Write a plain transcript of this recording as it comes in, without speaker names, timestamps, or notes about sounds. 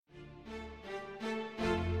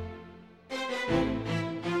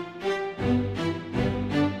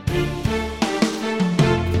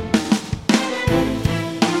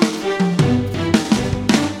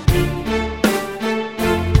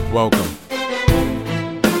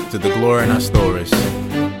to The Glory in Our Stories.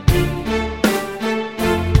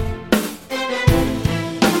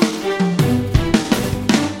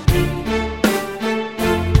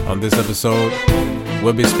 On this episode,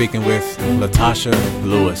 we'll be speaking with Latasha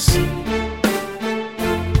Lewis.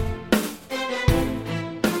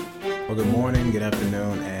 Well, good morning, good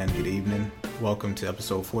afternoon, and good evening. Welcome to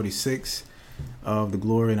episode 46 of The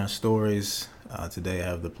Glory in Our Stories. Today I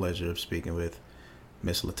have the pleasure of speaking with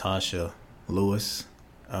Miss Latasha Lewis,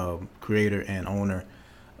 creator and owner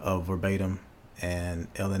of Verbatim and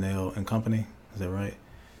L&L and Company. Is that right?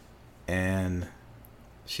 And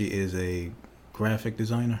she is a graphic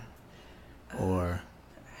designer, or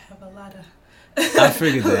I have a lot of. I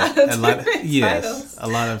figured that a lot of yes, a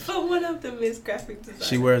lot of. But one of them is graphic designer.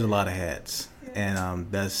 She wears a lot of hats, Yeah. and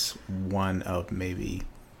that's one of maybe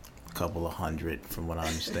a couple of hundred, from what I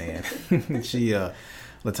understand.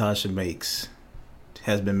 Latasha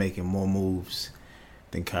has been making more moves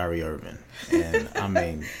than Kyrie Irving, and I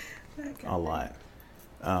mean a lot.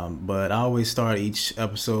 But I always start each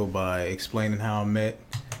episode by explaining how I met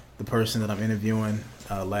the person that I'm interviewing.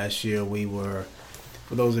 Last year we were,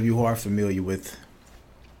 for those of you who are familiar with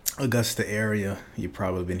Augusta area, you've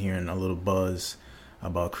probably been hearing a little buzz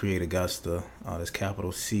about Create Augusta. That's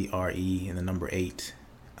capital CRE and the number 8.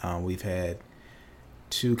 We've had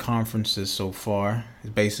 2 conferences so far.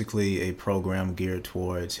 It's basically a program geared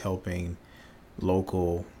towards helping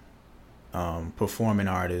local performing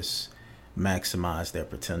artists maximize their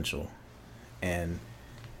potential, and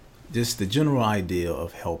just the general idea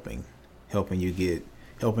of helping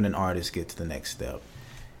an artist get to the next step.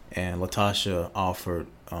 And Latasha offered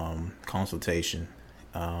consultation.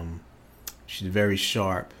 She's very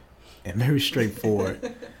sharp and very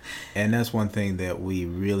straightforward, and that's one thing that we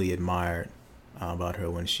really admired about her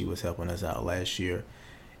when she was helping us out last year.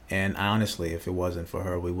 And honestly, if it wasn't for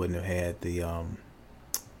her, we wouldn't have had the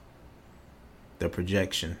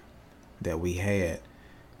projection that we had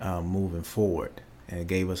moving forward. And it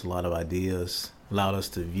gave us a lot of ideas, allowed us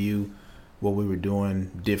to view what we were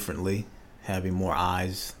doing differently, having more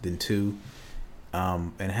eyes than 2,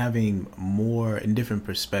 and having more and different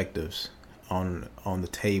perspectives on the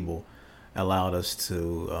table allowed us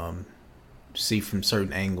to see from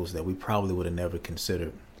certain angles that we probably would have never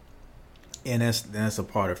considered. And that's a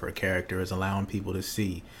part of her character, is allowing people to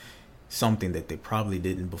see something that they probably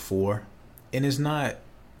didn't before. And it's not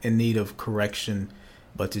in need of correction,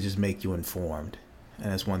 but to just make you informed.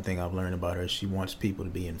 And that's one thing I've learned about her. She wants people to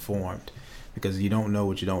be informed, because you don't know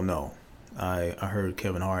what you don't know. I heard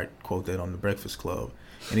Kevin Hart quote that on The Breakfast Club,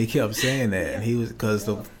 and he kept saying that, and he was because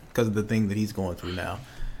of the thing that he's going through now,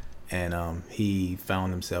 and he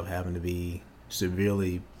found himself having to be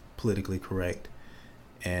severely politically correct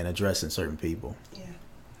and addressing certain people. Yeah.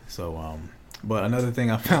 So, but another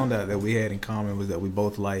thing I found out that we had in common was that we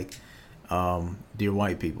both like Dear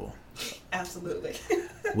White People. Absolutely.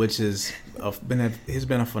 Which has been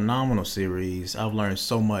a phenomenal series. I've learned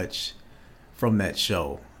so much from that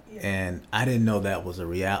show. Yeah. And I didn't know that was a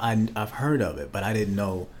reality. I've heard of it, but I didn't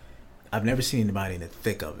know. I've never seen anybody in the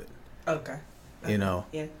thick of it. Okay. You know?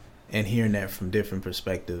 Yeah. And hearing that from different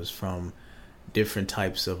perspectives, from different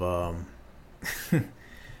types of,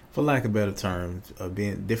 for lack of better terms,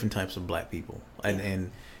 being different types of black people,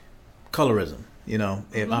 and colorism. You know,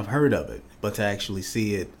 if I've heard of it, but to actually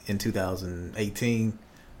see it in 2018.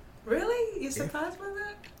 Really? You surprised by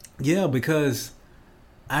that? Yeah, because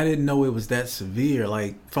I didn't know it was that severe.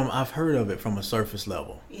 I've heard of it from a surface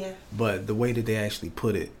level. Yeah. But the way that they actually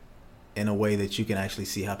put it, in a way that you can actually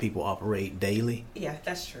see how people operate daily. Yeah,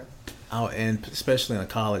 that's true. And especially in a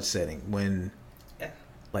college setting, when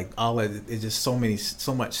all that, it's just so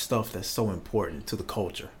much stuff that's so important to the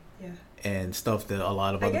culture. Yeah. And stuff that a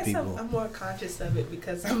lot of other people. I'm more conscious of it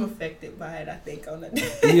because I'm affected by it, I think, on a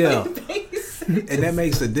daily basis. And that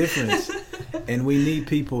makes a difference. And we need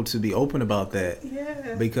people to be open about that.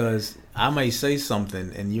 Yeah. Because I may say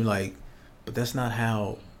something and you're like, but that's not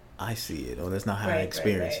how I see it, or that's not how I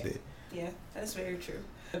experienced it. Yeah, that's very true.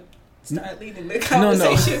 Start leading the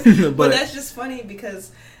conversation. No. But that's just funny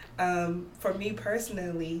because for me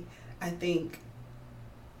personally, I think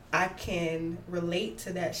I can relate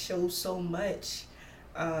to that show so much.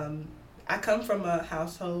 I come from a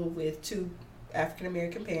household with 2 African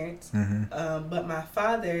American parents, but my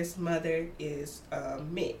father's mother is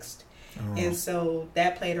mixed. Oh. And so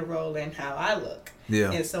that played a role in how I look.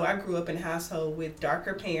 Yeah. And so I grew up in a household with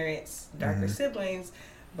darker parents, darker siblings,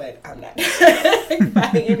 but I'm not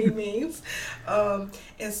by any means.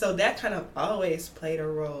 And so that kind of always played a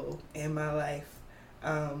role in my life.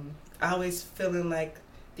 I always feeling like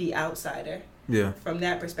the outsider. Yeah. From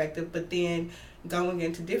that perspective. But then going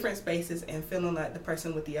into different spaces and feeling like the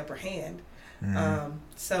person with the upper hand.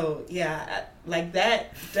 So yeah, like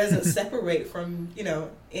that doesn't separate from, you know,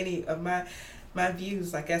 any of my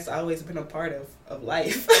views. Like that's always been a part of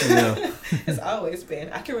life. Yeah. It's always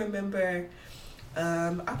been. I can remember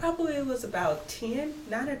I probably was about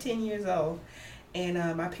 9 or 10 years old,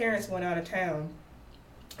 and my parents went out of town,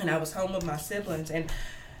 and I was home with my siblings, and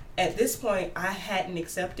at this point I hadn't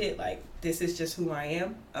accepted, like, this is just who I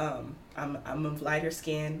am. I'm of lighter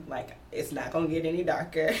skin, like it's not gonna get any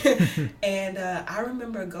darker. And I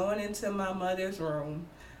remember going into my mother's room,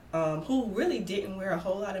 who really didn't wear a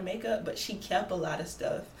whole lot of makeup, but she kept a lot of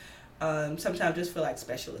stuff, sometimes just for like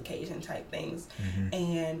special occasion type things.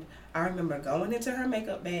 And I remember going into her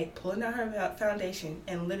makeup bag, pulling out her foundation,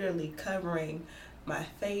 and literally covering my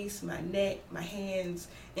face, my neck, my hands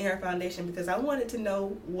in her foundation, because I wanted to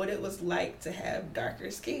know what it was like to have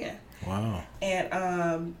darker skin. Wow.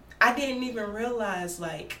 And I didn't even realize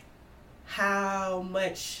like how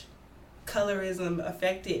much colorism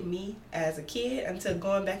affected me as a kid until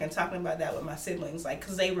going back and talking about that with my siblings, like,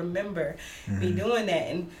 because they remember me doing that,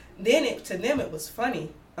 and then to them it was funny,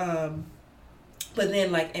 but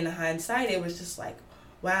then like in hindsight it was just like,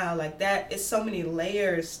 wow, like that is so many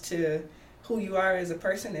layers to who you are as a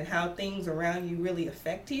person and how things around you really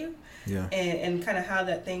affect you. Yeah. And kind of how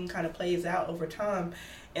that thing kind of plays out over time.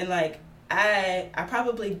 And like I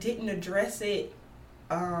probably didn't address it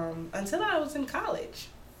until I was in college.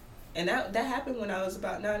 And that happened when I was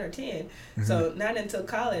about 9 or 10. So not until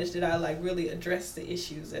college did I like really address the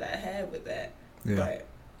issues that I had with that. Yeah.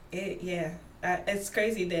 But it's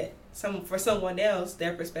crazy that for someone else,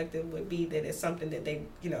 their perspective would be that it's something that they,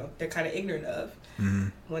 you know, they're kind of ignorant of.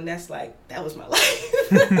 When that's like, that was my life.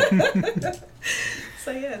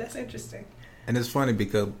 So yeah, that's interesting. And it's funny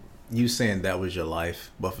because you saying that was your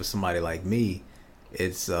life, but for somebody like me,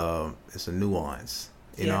 it's a nuance.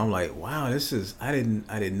 You know, I'm like, wow, this is, I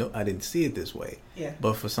didn't see it this way. Yeah.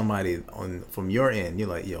 But for somebody from your end, you're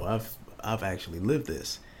like, yo, I've actually lived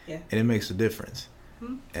this. Yeah. And it makes a difference.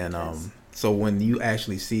 And so when you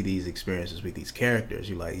actually see these experiences with these characters,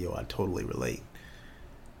 you're like, yo, I totally relate.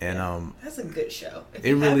 And that's a good show. If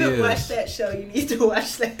you really haven't watched that show, you need to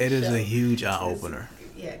watch that show. It is a huge eye opener.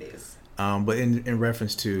 Yeah, it is. But in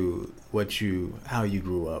reference to how you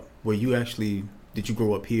grew up, did you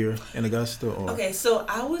grow up here in Augusta? Or? Okay, so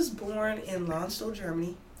I was born in Landstuhl,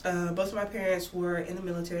 Germany. Both of my parents were in the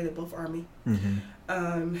military. They're both Army.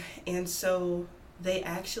 And so they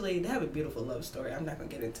have a beautiful love story. I'm not going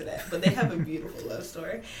to get into that, but they have a beautiful love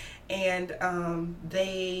story. And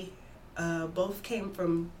they both came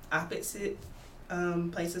from opposite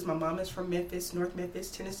places. My mom is from Memphis, North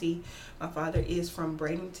Memphis, Tennessee. My father is from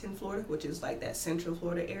Bradenton, Florida, which is like that central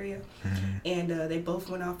Florida area. And they both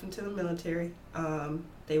went off into the military.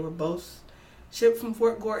 They were both shipped from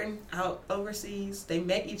Fort Gordon out overseas. They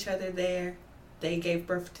met each other there. They gave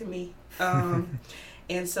birth to me.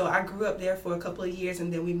 And so I grew up there for a couple of years,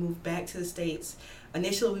 and then we moved back to the States.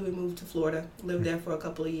 Initially, we moved to Florida, lived there for a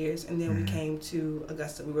couple of years, and then we came to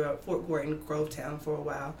Augusta. We were at Fort Gordon, Grovetown for a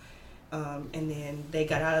while. And then they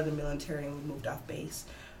got out of the military and we moved off base.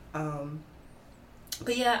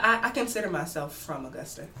 But yeah, I consider myself from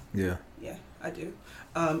Augusta. Yeah. Yeah, I do.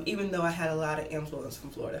 Even though I had a lot of influence from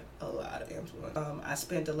Florida. A lot of influence. I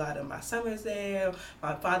spent a lot of my summers there.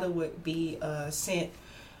 My father would be sent.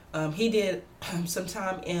 He did some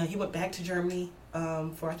time, and he went back to Germany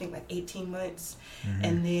for I think like 18 months.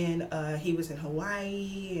 And then he was in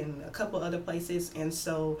Hawaii and a couple other places. And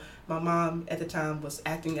so my mom at the time was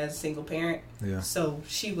acting as a single parent. Yeah. So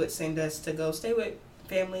she would send us to go stay with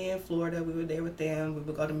family in Florida. We were there with them. We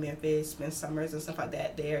would go to Memphis, spend summers and stuff like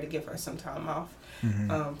that there to give her some time off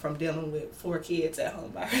from dealing with 4 kids at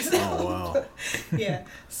home by herself. Oh, wow. Yeah.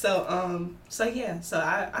 So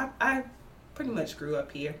I pretty much grew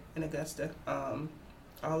up here in Augusta.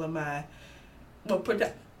 All of my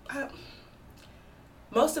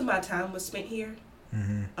most of my time was spent here.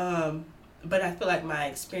 But I feel like my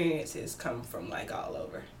experiences come from like all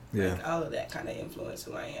over. Yeah. Like all of that kind of influence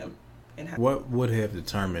who I am. And what would have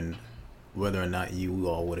determined whether or not you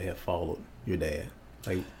all would have followed your dad?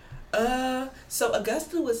 Like, so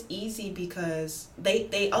Augusta was easy because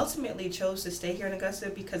they ultimately chose to stay here in Augusta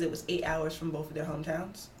because it was 8 hours from both of their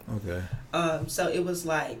hometowns. Okay. So it was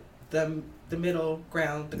like the middle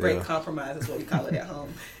ground, the great compromise is what we call it at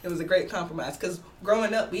home. It was a great compromise because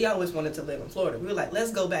growing up, we always wanted to live in Florida. We were like,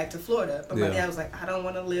 let's go back to Florida. But my dad was like, I don't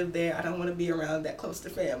want to live there. I don't want to be around that close to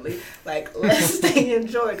family. Like, let's stay in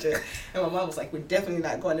Georgia. And my mom was like, we're definitely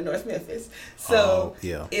not going to North Memphis. So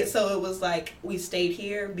it was like we stayed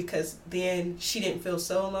here because then she didn't feel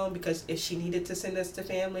so alone because if she needed to send us to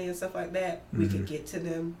family and stuff like that, we could get to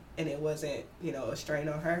them and it wasn't, a strain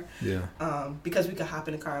on her. Yeah. Because we could hop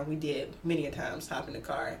in the car, and we did many a times hop in the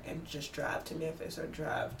car and just drive to Memphis or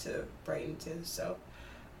drive to Bradenton. So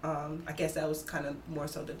I guess that was kind of more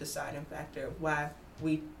so the deciding factor of why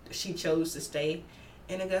she chose to stay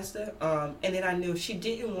in Augusta. And then I knew she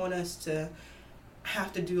didn't want us to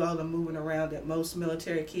have to do all the moving around that most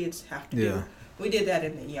military kids have to do. We did that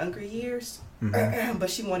in the younger years, but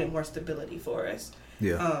she wanted more stability for us.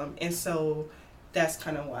 Yeah. And so that's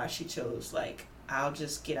kind of why she chose, like, I'll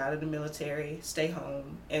just get out of the military, stay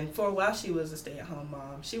home. And for a while, she was a stay-at-home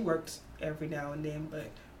mom. She worked every now and then,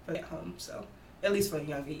 but at home, so at least for the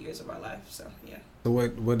younger years of our life. So, yeah. So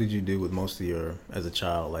what did you do with most of as a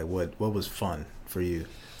child? Like, what was fun for you?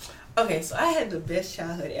 Okay, so I had the best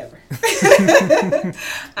childhood ever.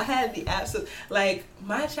 I had the absolute,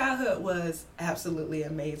 my childhood was absolutely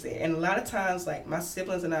amazing. And a lot of times, my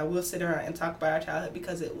siblings and I will sit around and talk about our childhood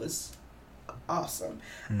because it was awesome.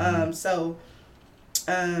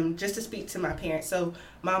 Just to speak to my parents. So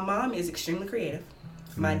my mom is extremely creative.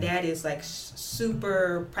 My dad is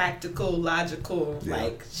super practical, logical,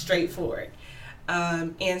 straightforward.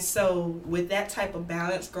 And so with that type of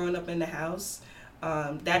balance growing up in the house,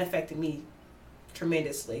 that affected me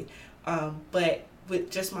tremendously. But with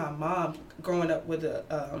just my mom growing up with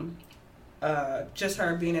just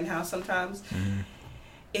her being in the house sometimes,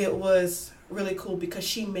 it was really cool because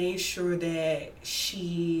she made sure that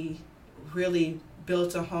she really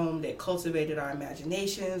built a home that cultivated our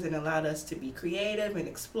imaginations and allowed us to be creative and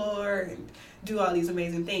explore and do all these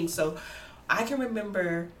amazing things. So I can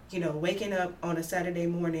remember, waking up on a Saturday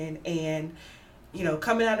morning and,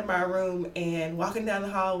 coming out of my room and walking down the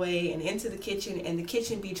hallway and into the kitchen, and the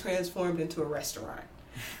kitchen be transformed into a restaurant.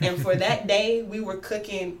 And for that day, we were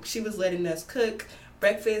cooking. She was letting us cook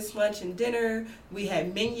breakfast, lunch, and dinner. We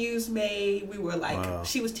had menus made. We were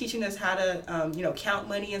she was teaching us how to, count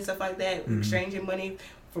money and stuff like that, exchanging money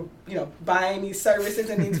for, buying these services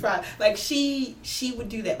and these products. She would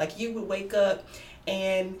do that. You would wake up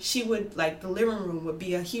and she would, the living room would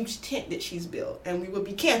be a huge tent that she's built, and we would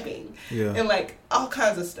be camping and all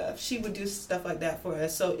kinds of stuff. She would do stuff like that for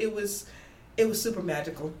us. So it was super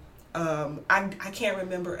magical. I can't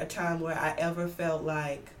remember a time where I ever felt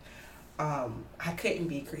like I couldn't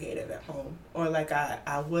be creative at home, or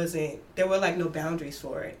I wasn't, there were no boundaries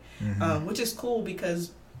for it, which is cool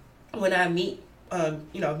because when I meet,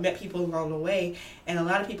 met people along the way, and a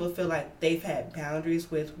lot of people feel like they've had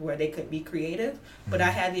boundaries with where they could be creative, but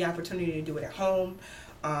I had the opportunity to do it at home.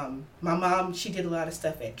 My mom, she did a lot of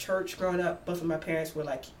stuff at church growing up. Both of my parents were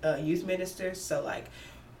youth ministers, so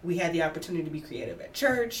we had the opportunity to be creative at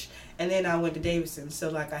church, and then I went to Davidson,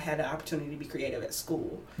 so I had the opportunity to be creative at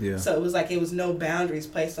school. Yeah. So it was it was no boundaries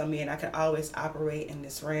placed on me, and I could always operate in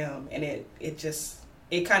this realm, and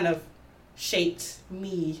it kind of shaped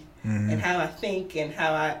me and how I think and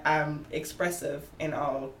how I'm expressive in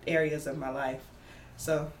all areas of my life.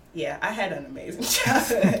 So yeah, I had an amazing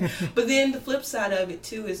childhood. But then the flip side of it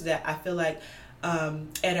too is that I feel at an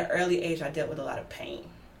early age I dealt with a lot of pain.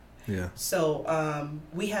 Yeah. So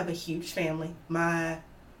we have a huge family. My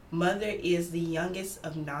mother is the youngest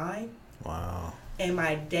of 9. Wow. And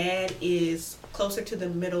my dad is closer to the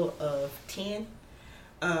middle of 10.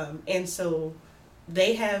 And so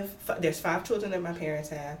there's 5 children that my parents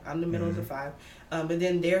have. I'm the middle of the 5. But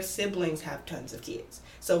then their siblings have tons of kids.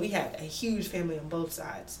 So we have a huge family on both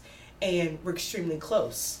sides. And we're extremely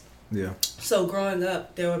close. Yeah. So growing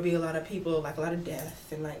up, there would be a lot of people, a lot of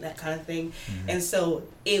death and that kind of thing. And so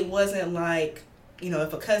it wasn't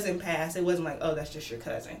if a cousin passed, it wasn't oh, that's just your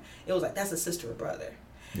cousin. It was that's a sister or brother.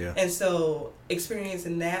 Yeah. And so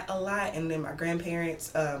experiencing that a lot, and then my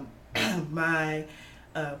grandparents, both of my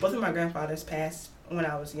grandfathers passed when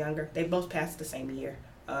I was younger. They both passed the same year.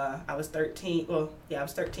 I was 13. Well, yeah, I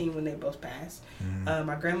was 13 when they both passed.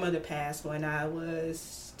 My grandmother passed when I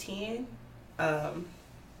was 10.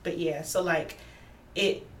 But yeah, so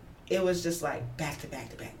it was just back to back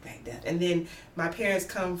death. And then my parents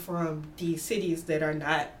come from these cities that are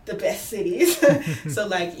not the best cities. So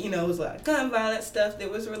it was gun violence stuff that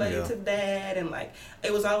was related to that, and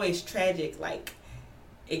it was always tragic,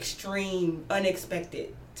 extreme,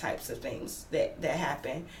 unexpected types of things that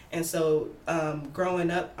happen. And so growing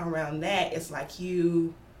up around that, it's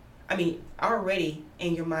I mean, already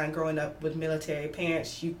in your mind growing up with military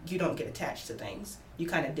parents, you don't get attached to things. You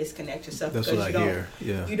kind of disconnect yourself. That's because what I hear.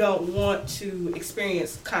 Yeah. You don't want to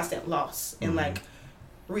experience constant loss and like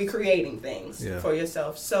recreating things for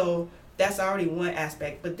yourself. So that's already one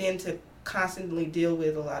aspect. But then to constantly deal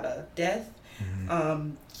with a lot of death,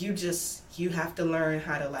 you have to learn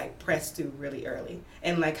how to like press through really early,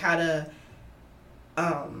 and like how to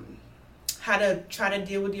try to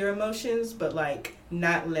deal with your emotions, but like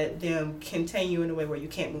not let them continue in a way where you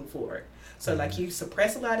can't move forward. So like you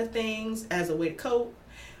suppress a lot of things as a way to cope,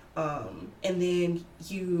 and then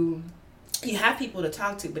you have people to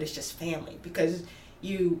talk to, but it's just family, because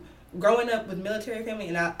you growing up with military family,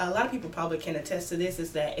 and a lot of people probably can attest to this,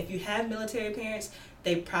 is that if you have military parents,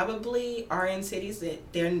 they probably are in cities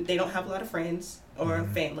that they don't have a lot of friends or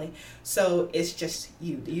family, so it's just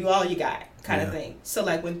you all you got kind of thing. So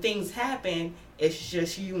like when things happen, it's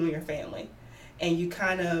just you and your family, and you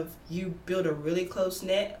build a really close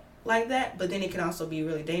net like that. But then it can also be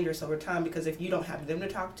really dangerous over time, because if you don't have them to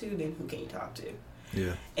talk to, then who can you talk to?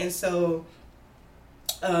 Yeah. And so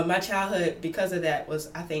my childhood, because of that, was,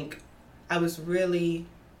 I think, I learned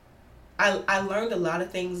a lot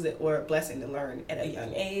of things that were a blessing to learn at a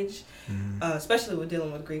young age, especially with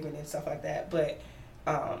dealing with grieving and stuff like that. But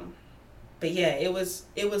yeah,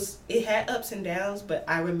 it had ups and downs, but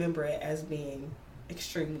I remember it as being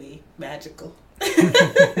extremely magical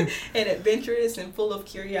and adventurous and full of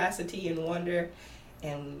curiosity and wonder,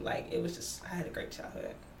 and like it was just, I had a great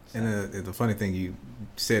childhood. So. And the funny thing, you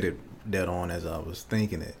said it dead on as I was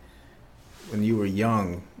thinking it. When you were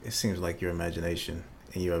young, it seems like your imagination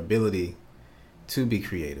and your ability to be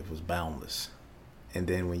creative was boundless. And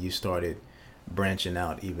then when you started branching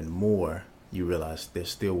out even more, you realized there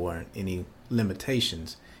still weren't any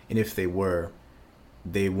limitations. And if they were,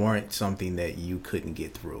 they weren't something that you couldn't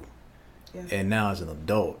get through. Yeah. And now as an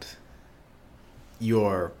adult,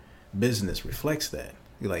 your business reflects that.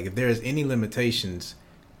 You're like, if there's any limitations,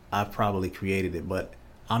 I've probably created it, but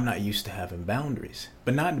I'm not used to having boundaries.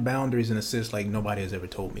 But not boundaries in a sense like nobody has ever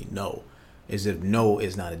told me no. As if no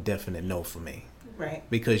is not a definite no for me. Right.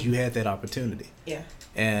 Because you had that opportunity. Yeah.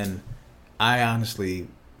 And I honestly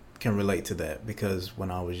can relate to that, because when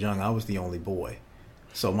I was young, I was the only boy.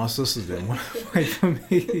 So my sisters didn't want to fight for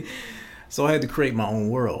me. So I had to create my own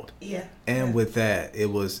world. Yeah. And with that, it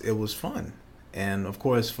was fun. And of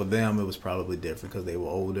course, for them, it was probably different because they were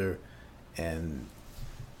older and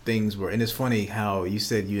things were. And it's funny how you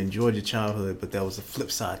said you enjoyed your childhood, but there was a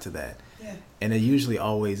flip side to that. Yeah. And it usually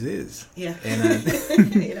always is. Yeah. And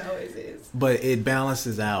it always is. But it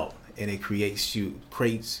balances out, and it creates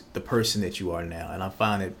the person that you are now. And I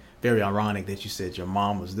find it very ironic that you said your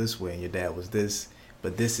mom was this way and your dad was this,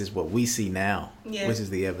 but this is what we see now, which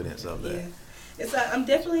is the evidence of that. Yeah. I'm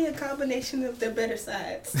definitely a combination of their better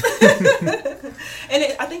sides.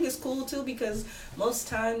 And I think it's cool too, because most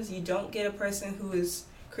times you don't get a person who is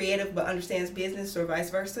creative but understands business, or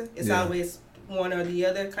vice versa. It's always one or the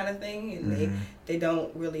other kind of thing, and they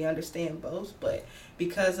don't really understand both. But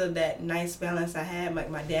because of that nice balance I had,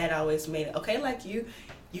 like my dad always made it okay, like you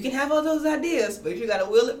can have all those ideas, but you got to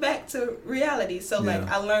will it back to reality. So like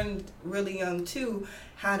I learned really young too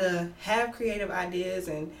how to have creative ideas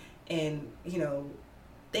and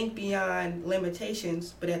think beyond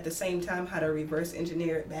limitations, but at the same time how to reverse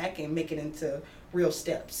engineer it back and make it into real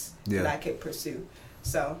steps that I could pursue.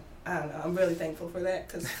 So I don't know, I'm really thankful for that,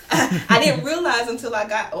 because I didn't realize until I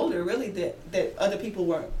got older really that other people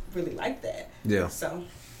weren't really like that. Yeah. So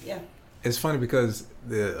yeah. It's funny because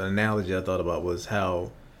the analogy I thought about was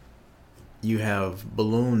how you have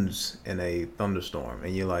balloons in a thunderstorm,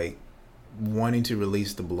 and you're like wanting to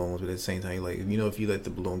release the balloons, but at the same time, you're like, if you let the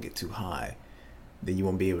balloon get too high, then you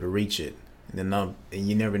won't be able to reach it, and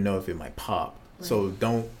you never know if it might pop. Right. So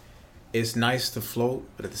it's nice to float,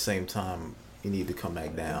 but at the same time, you need to come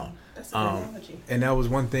back down. That's a good analogy. And that was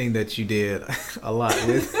one thing that you did a lot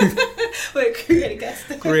with Create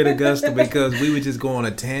Augusta. Create Augusta, because we would just go on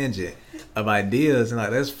a tangent of ideas, and like,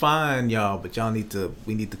 that's fine, y'all, but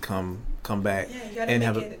we need to come back. Yeah, you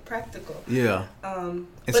gotta make it practical. Yeah. But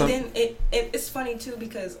then it's funny too,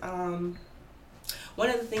 because one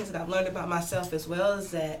of the things that I've learned about myself as well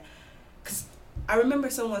is that, because I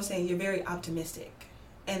remember someone saying you're very optimistic,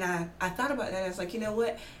 and I thought about that, and I was like, you know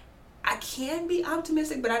what? I can be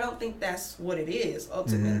optimistic, but I don't think that's what it is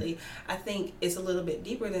ultimately. I think it's a little bit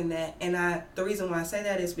deeper than that, and the reason why I say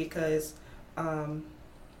that is because I'll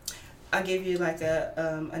give you like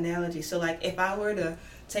a analogy. So like if I were to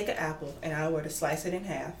take an apple and I were to slice it in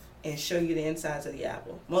half and show you the insides of the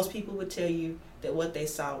apple, most people would tell you that what they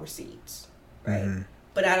saw were seeds, right?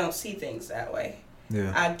 But I don't see things that way.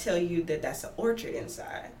 Yeah. I'd tell you that that's an orchard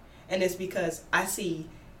inside. And it's because I see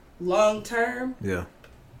long term Yeah.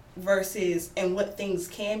 versus and what things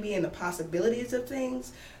can be and the possibilities of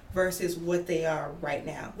things versus what they are right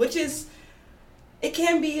now, which is, it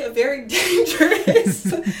can be a very dangerous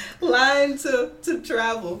line to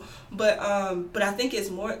travel. But I think it's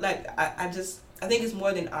more like I think it's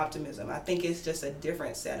more than optimism. I think it's just a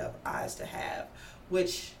different set of eyes to have,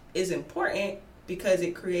 which is important because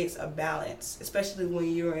it creates a balance, especially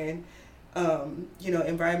when you're in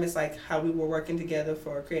environments like how we were working together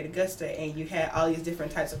for Create Augusta, and you had all these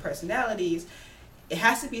different types of personalities. It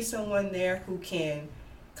has to be someone there who can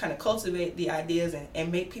kind of cultivate the ideas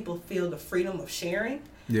and make people feel the freedom of sharing.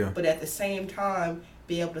 Yeah. But at the same time,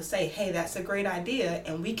 be able to say, hey, that's a great idea,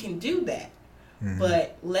 and we can do that. Mm-hmm.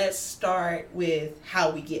 But let's start with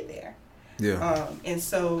how we get there. Yeah. And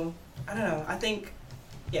so, I don't know. I think,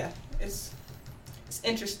 it's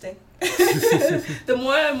interesting. The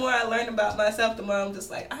more and more I learn about myself, the more I'm just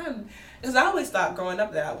like, because I always thought growing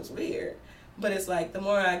up that I was weird. But it's like, the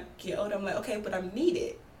more I get older, I'm like, okay, but I'm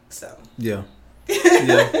needed. So. Yeah.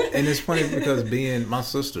 Yeah. And it's funny because my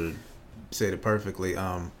sister said it perfectly.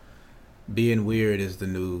 Being weird is the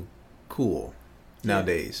new cool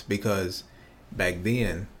nowadays, because back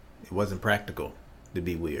then it wasn't practical to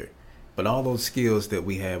be weird. But all those skills that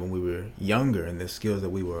we had when we were younger and the skills that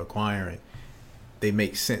we were acquiring, they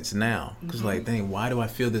make sense now. Because Mm-hmm. like, dang, why do I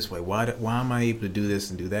feel this way? Why am I able to do this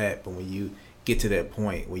and do that? But when you get to that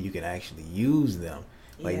point where you can actually use them,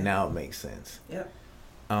 like now it makes sense. Yep.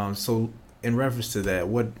 So in reference to that,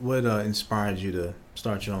 what inspired you to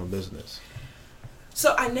start your own business?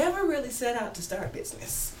 So I never really set out to start a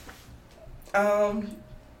business.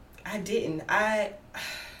 I didn't. I've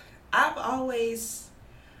always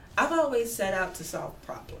set out to solve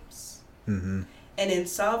problems. Mm-hmm. And in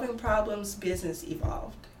solving problems, business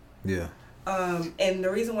evolved. Yeah. And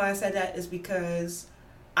the reason why I said that is because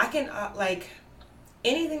I can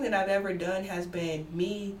anything that I've ever done has been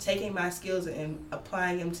me taking my skills and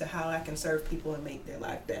applying them to how I can serve people and make their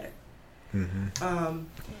life better. Mm-hmm.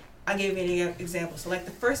 I'll give you an example. So like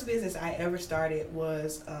the first business I ever started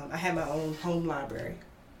was, I had my own home library.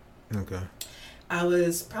 Okay. I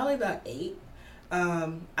was probably about 8.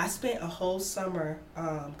 I spent a whole summer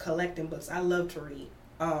collecting books. I love to read.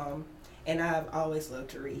 And I've always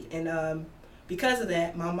loved to read. And because of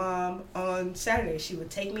that, my mom on Saturday, she would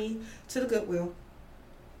take me to the Goodwill.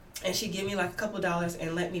 And she'd give me like a couple $dollars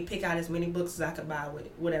and let me pick out as many books as I could buy with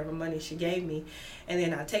whatever money she gave me. And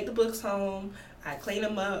then I'd take the books home, I'd clean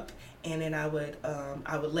them up, and then I would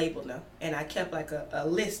label them. And I kept like a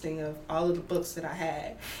listing of all of the books that I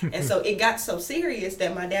had. And so it got so serious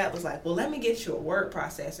that my dad was like, well, let me get you a word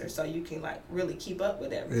processor so you can like really keep up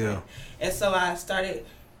with everything. Yeah. And so I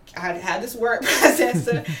had this word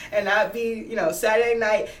processor, and I'd be, Saturday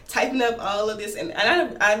night typing up all of this, and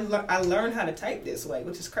I learned how to type this way,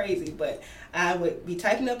 which is crazy, but I would be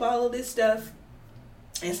typing up all of this stuff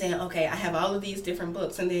and saying, okay, I have all of these different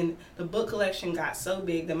books. And then the book collection got so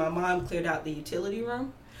big that my mom cleared out the utility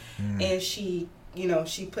room, and she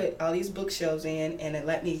put all these bookshelves in, and it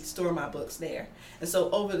let me store my books there. And so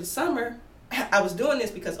over the summer, I was doing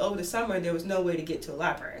this because over the summer there was no way to get to a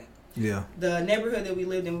library. Yeah. The neighborhood that we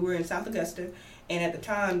lived in, we were in South Augusta, and at the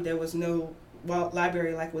time there was no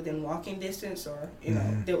library like within walking distance, or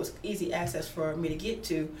there was easy access for me to get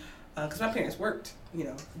to, because my parents worked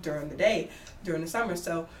during the day during the summer.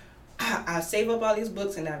 So I save up all these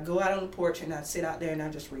books, and I'd go out on the porch, and I'd sit out there and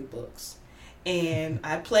I'd just read books, and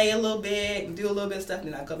I'd play a little bit and do a little bit of stuff,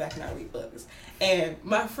 and then I'd go back and I'd read books. And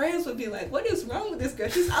my friends would be like, what is wrong with this girl?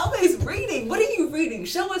 She's always reading. What are you reading?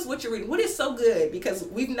 Show us what you're reading. What is so good? Because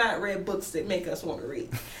we've not read books that make us want to read.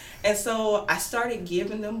 And so I started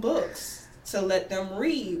giving them books to let them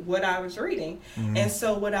read what I was reading. Mm-hmm. And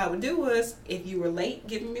so what I would do was, if you were late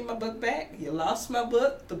giving me my book back, you lost my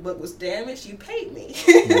book, the book was damaged, you paid me.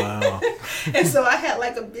 Wow. And so I had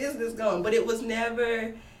like a business going, but it was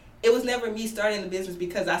never me starting the business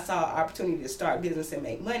because I saw an opportunity to start business and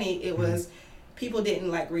make money. It was people didn't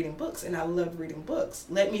like reading books, and I loved reading books.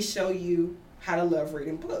 Let me show you how to love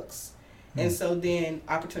reading books. And so then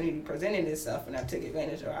opportunity presented itself, and I took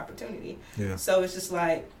advantage of opportunity. Yeah. So it's just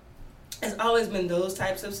like, it's always been those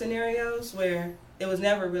types of scenarios where it was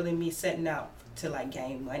never really me setting out to like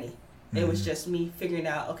gain money. It was just me figuring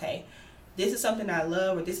out, okay, this is something I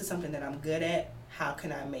love, or this is something that I'm good at. How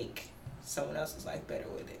can I make someone else's life better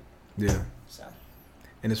with it? Yeah. So.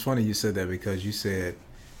 And it's funny you said that, because you said,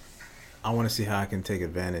 I want to see how I can take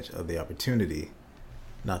advantage of the opportunity,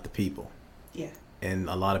 not the people. Yeah. And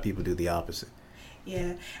a lot of people do the opposite.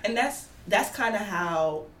 Yeah. And that's kind of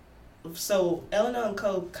how, so Eleanor &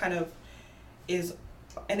 Co. kind of is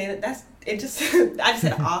And then I just had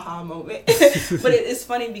an aha moment. But it's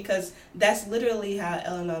funny because that's literally how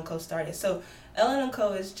Ellen & Co started. So Ellen &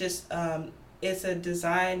 Co is just, it's a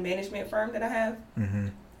design management firm that I have. Mm-hmm.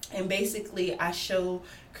 And basically I show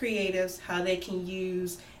creatives how they can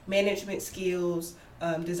use management skills,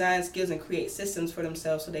 design skills, and create systems for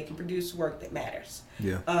themselves so they can produce work that matters.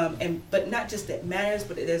 Yeah. But not just that matters,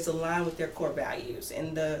 but it is aligned with their core values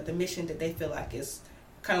and the mission that they feel like is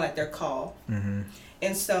kind of like their call. Mm-hmm.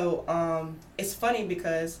 And so it's funny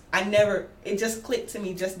because it just clicked to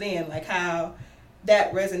me just then, like how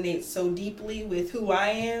that resonates so deeply with who I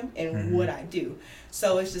am and mm-hmm. what I do.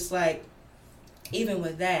 So it's just like, even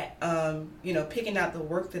with that, picking out the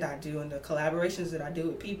work that I do and the collaborations that I do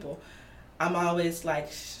with people, I'm always like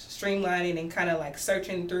streamlining and kind of like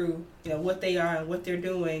searching through, what they are and what they're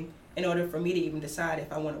doing in order for me to even decide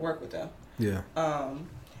if I want to work with them. Yeah.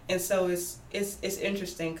 And so it's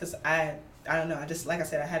interesting because I don't know. I just, like I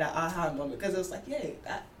said, I had an aha moment because it was like, yeah,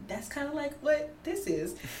 that's kind of like what this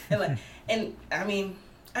is, and I mean,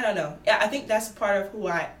 I don't know. I think that's part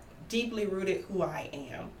of deeply rooted who I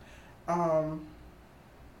am.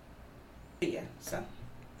 Yeah. So.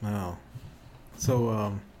 Wow.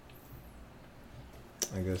 So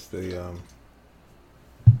I guess this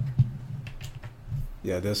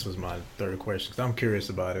was my third question because I'm curious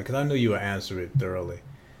about it because I knew you would answer it thoroughly,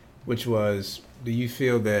 which was, do you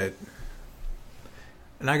feel that?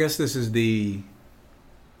 And I guess this is the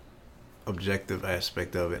objective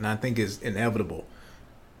aspect of it. And I think it's inevitable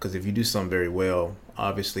because if you do something very well,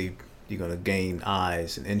 obviously you're going to gain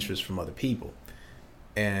eyes and interest from other people.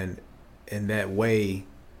 And in that way,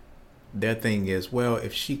 their thing is, well,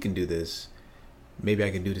 if she can do this, maybe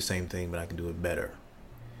I can do the same thing, but I can do it better.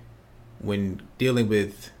 When dealing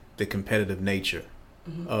with the competitive nature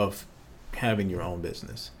mm-hmm. of having your own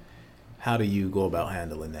business, how do you go about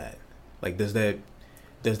handling that? Like, does that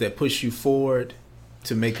push you forward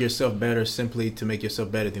to make yourself better, simply to make yourself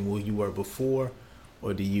better than what you were before?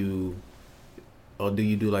 Or do you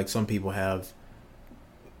do like some people have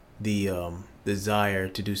the desire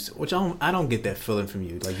to do, which I don't get that feeling from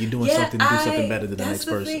you. Like you're doing something to do something better than the next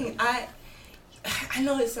person. That's the thing. I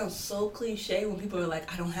know it sounds so cliche when people are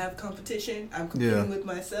like, I don't have competition. I'm competing with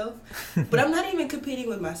myself. But I'm not even competing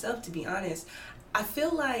with myself, to be honest. I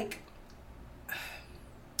feel like,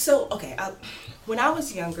 when I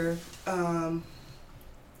was younger,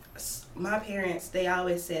 my parents, they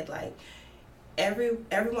always said, like,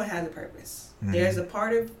 everyone has a purpose. Mm-hmm. There's a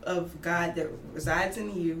part of God that resides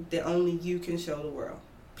in you that only you can show the world,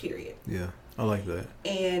 period. Yeah, I like that.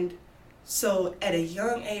 And so at a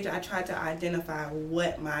young age, I tried to identify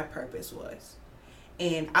what my purpose was.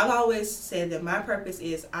 And I've always said that my purpose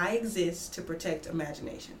is I exist to protect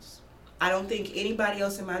imaginations. I don't think anybody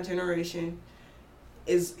else in my generation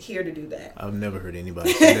is here to do that. I've never heard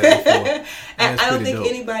anybody say that before. I don't think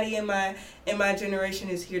anybody in my generation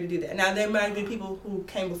is here to do that. Now there might be people who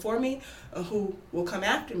came before me or who will come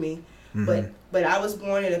after me, mm-hmm. but I was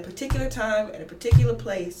born at a particular time at a particular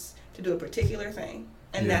place to do a particular thing,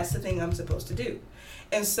 and that's the thing I'm supposed to do.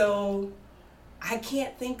 And so I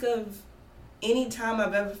can't think of any time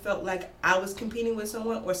I've ever felt like I was competing with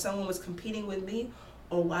someone or someone was competing with me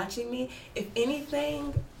or watching me. If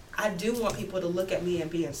anything, I do want people to look at me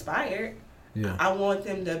and be inspired. Yeah. I want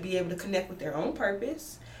them to be able to connect with their own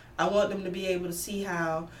purpose. I want them to be able to see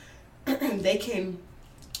how they can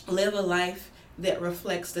live a life that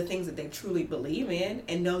reflects the things that they truly believe in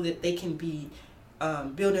and know that they can be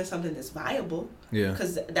building something that's viable. Yeah.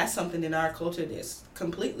 Because that's something in our culture that's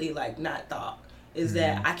completely like not thought. Is mm-hmm.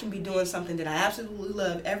 that I can be doing something that I absolutely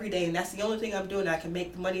love every day, and that's the only thing I'm doing. I can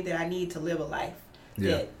make the money that I need to live a life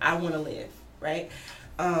that I want to live, right?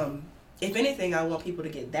 If anything, I want people to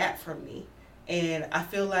get that from me. And I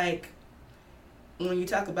feel like when you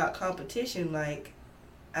talk about competition, like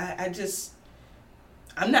I'm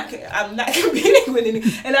not competing with any,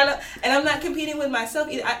 and I'm not competing with myself.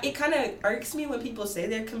 It kind of irks me when people say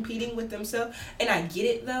they're competing with themselves, and I get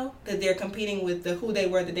it though that they're competing with who they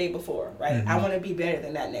were the day before, right? Mm-hmm. I want to be better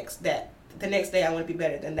than the next day. I want to be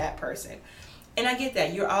better than that person, and I get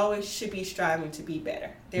that. You always should be striving to be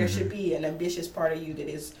better. There mm-hmm. should be an ambitious part of you that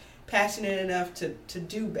is passionate enough to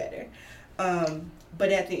do better.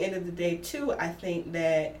 But at the end of the day, too, I think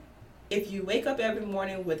that if you wake up every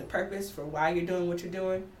morning with a purpose for why you're doing what you're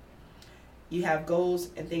doing, you have goals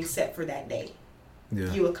and things set for that day.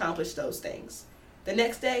 Yeah. You accomplish those things. The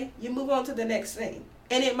next day, you move on to the next thing.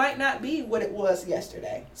 And it might not be what it was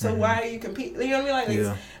yesterday. So mm-hmm. why are you competing? You know what I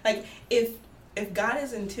mean? Like if God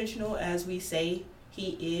is intentional as we say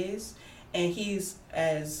he is, and he's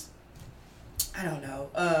as I don't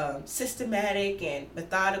know, systematic and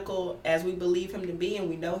methodical as we believe him to be and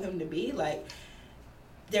we know him to be, like,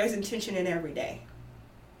 there's intention in every day.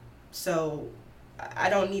 So I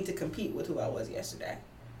don't need to compete with who I was yesterday.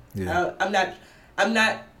 Yeah.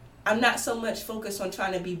 I'm not so much focused on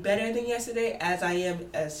trying to be better than yesterday as I am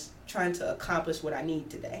as trying to accomplish what I need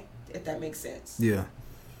today, if that makes sense. Yeah.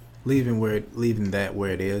 Leaving that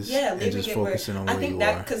where it is. Yeah, and just focusing on where you are. I think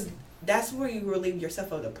that, because that's where you relieve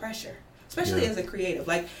yourself of the pressure, especially as a creative.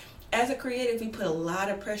 Like, as a creative, we put a lot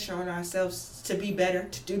of pressure on ourselves to be better,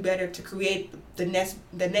 to do better, to create the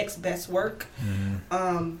next best work.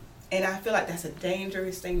 Mm-hmm. And I feel like that's a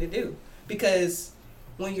dangerous thing to do, because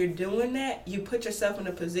when you're doing that, you put yourself in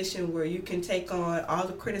a position where you can take on all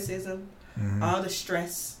the criticism, mm-hmm. all the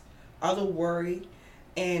stress, all the worry,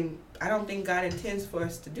 and I don't think God intends for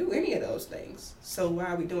us to do any of those things. So why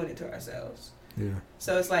are we doing it to ourselves? Yeah.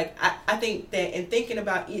 So it's like, I think that in thinking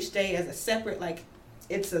about each day as a separate, like,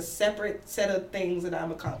 it's a separate set of things that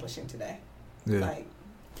I'm accomplishing today. Yeah. Like,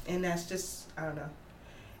 and that's just, I don't know.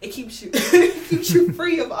 It keeps you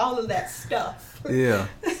free of all of that stuff. Yeah.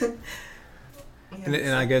 Yeah,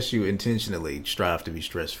 and I guess you intentionally strive to be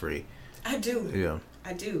stress free. I do. Yeah.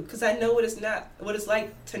 I do, because I know what it's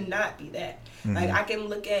like to not be that. Mm-hmm. Like, I can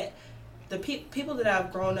look at the people that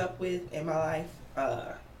I've grown up with in my life,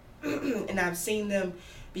 and I've seen them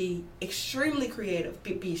be extremely creative,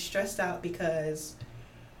 be stressed out because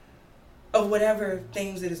of whatever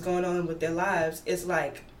things that is going on with their lives. It's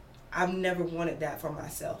like, I've never wanted that for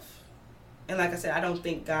myself. And like I said, I don't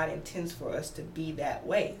think God intends for us to be that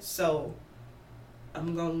way. So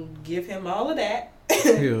I'm going to give him all of that.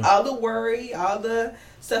 Yeah. All the worry, all the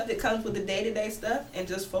stuff that comes with the day-to-day stuff, and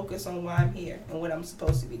just focus on why I'm here and what I'm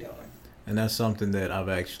supposed to be doing. And that's something that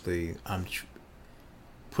I'm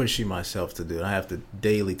pushing myself to do. And I have to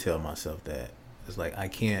daily tell myself that. It's like, I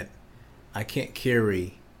can't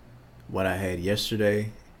carry what I had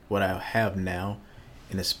yesterday, what I have now,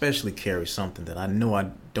 and especially carry something that I know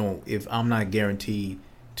I don't, if I'm not guaranteed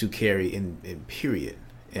to carry in period.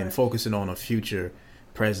 And Right. Focusing on a future,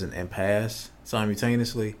 present, and past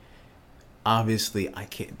simultaneously, obviously I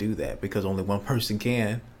can't do that because only one person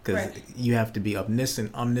can, because Right. you have to be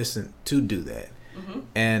omniscient to do that. Mm-hmm.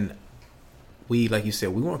 And we, like you said,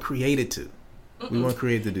 we weren't created to. Mm-mm. We weren't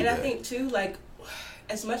created to do that. And I think too, like,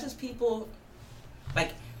 as much as people,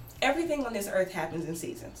 like, everything on this earth happens in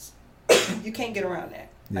seasons. You can't get around that.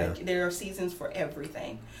 Yeah. Like, there are seasons for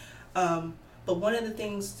everything. But one of the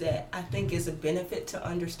things that I think is a benefit to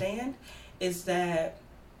understand is that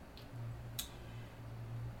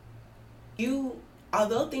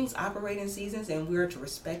although things operate in seasons and we're to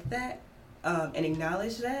respect that and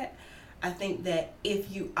acknowledge that, I think that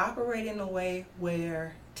if you operate in a way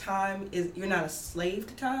where you're not a slave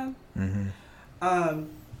to time, Mm-hmm.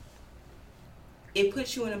 It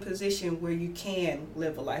puts you in a position where you can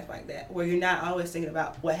live a life like that, where you're not always thinking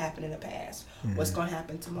about what happened in the past, Mm-hmm. what's going to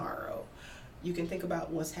happen tomorrow. You can think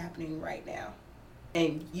about what's happening right now.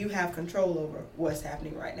 And you have control over what's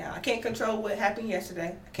happening right now. I can't control what happened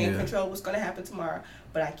yesterday. I can't control what's going to happen tomorrow.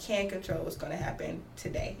 But I can control what's going to happen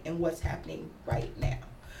today and what's happening right now.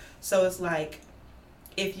 So it's like,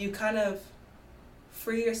 if you kind of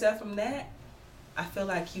free yourself from that, I feel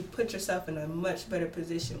like you put yourself in a much better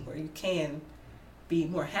position where you can be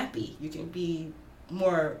more happy. You can be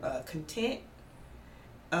more content.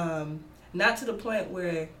 Not to the point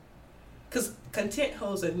where, because content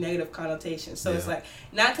holds a negative connotation. So it's like,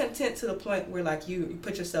 not content to the point where like you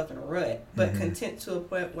put yourself in a rut, but Mm-hmm. content to a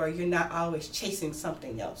point where you're not always chasing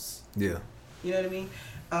something else. Yeah. You know what I mean?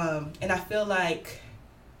 And I feel like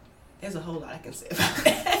there's a whole lot I can say about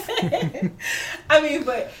that. I mean,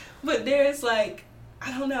 but there's like,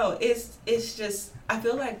 I don't know. It's just, I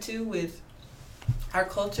feel like too with our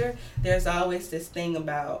culture, there's always this thing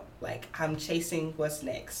about like, I'm chasing what's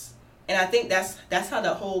next. And I think that's how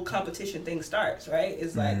the whole competition thing starts, right?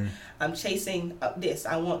 It's like, Mm-hmm. I'm chasing this,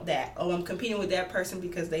 I want that. Oh, I'm competing with that person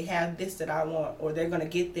because they have this that I want, or they're going to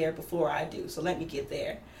get there before I do, so let me get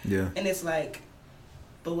there. Yeah. And it's like,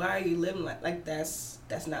 but why are you living like that's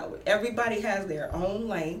not what, everybody has their own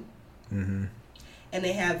lane. Mm-hmm. And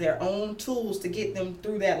they have their own tools to get them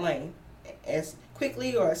through that lane as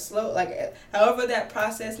quickly or as slow, like however that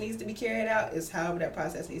process needs to be carried out is however that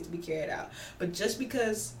process needs to be carried out. But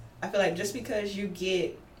I feel like just because you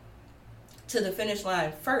get to the finish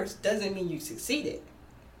line first doesn't mean you succeeded.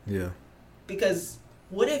 Yeah. Because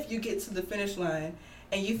what if you get to the finish line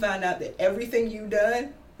and you find out that everything you've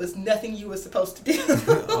done was nothing you were supposed to do?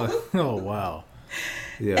 Oh wow.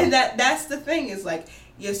 Yeah. And that's the thing, is like,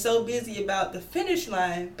 you're so busy about the finish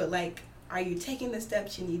line, but like, are you taking the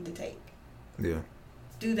steps you need to take? Yeah.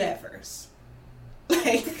 Do that first.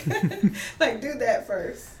 Like do that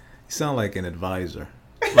first. You sound like an advisor.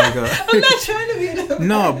 Like I'm not trying to be an advisor.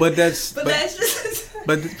 No, but that's just.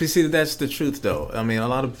 But you see, that's the truth, though. I mean, a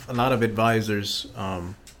lot of advisors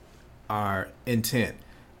are intent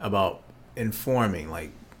about informing,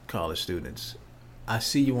 like, college students. I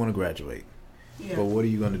see you want to graduate, but what are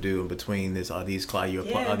you going to do in between this? Are these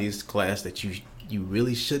class that you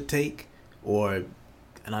really should take, or?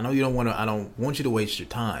 And I know you don't want to. I don't want you to waste your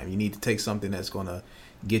time. You need to take something that's going to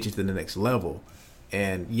get you to the next level.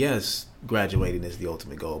 And yes, graduating is the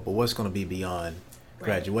ultimate goal, but what's going to be beyond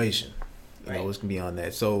graduation? You know, what's going to be beyond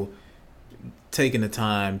that? So taking the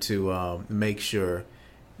time to make sure,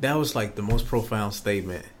 that was like the most profound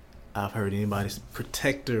statement I've heard anybody's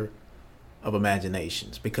protector of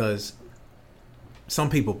imaginations, because some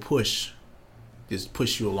people just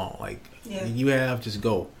push you along. Like you have, just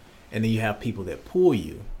go. And then you have people that pull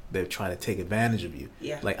you, that try to take advantage of you.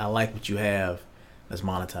 Yeah. Like, I like what you have. Let's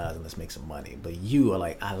monetize and let's make some money. But you are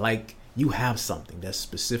like, you have something that's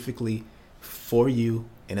specifically for you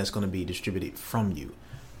and that's going to be distributed from you.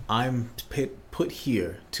 I'm put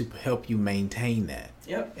here to help you maintain that.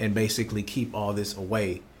 Yep. And basically keep all this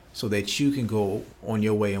away so that you can go on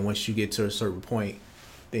your way. And once you get to a certain point,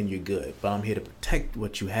 then you're good. But I'm here to protect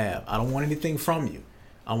what you have. I don't want anything from you.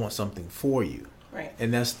 I want something for you. Right.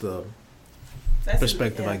 And that's the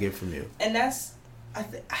perspective I get from you. And that's,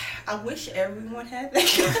 I wish everyone had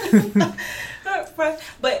that kind of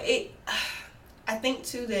but I think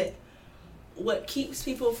too that what keeps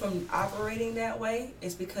people from operating that way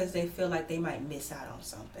is because they feel like they might miss out on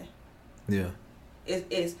something. Yeah.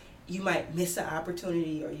 Is you might miss an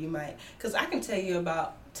opportunity, or you might, because I can tell you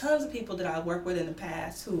about tons of people that I worked with in the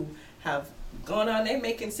past who have gone on, they're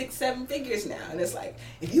making 6-7 figures now, and it's like,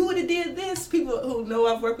 if you would have did this, people who know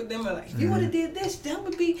I've worked with them are like, if you would have did this, that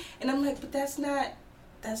would be, and I'm like, but that's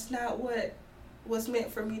not what was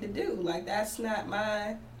meant for me to do. Like, that's not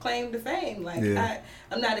my claim to fame. Like,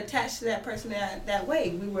 I'm not attached to that person that way.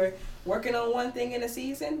 We were working on one thing in a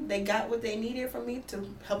season. They got what they needed from me to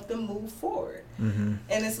help them move forward. Mm-hmm.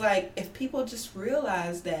 And it's like, if people just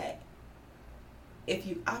realize that if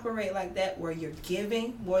you operate like that, where you're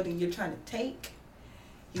giving more than you're trying to take,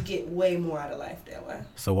 you get way more out of life that way.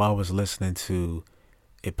 So I was listening to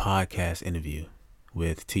a podcast interview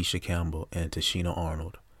with Tisha Campbell and Tashina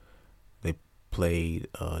Arnold. They played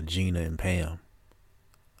Gina and Pam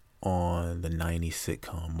on the 90s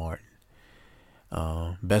sitcom Martin.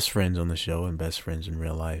 Best friends on the show and best friends in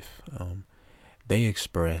real life. They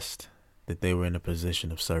expressed that they were in a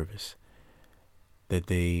position of service, that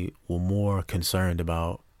they were more concerned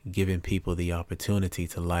about giving people the opportunity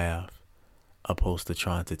to laugh opposed to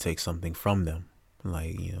trying to take something from them,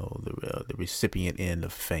 like, you know, the recipient end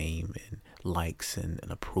of fame and likes and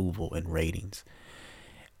approval and ratings.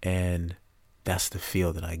 And that's the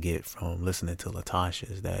feel that I get from listening to Latasha,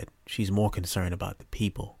 is that she's more concerned about the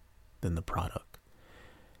people than the product.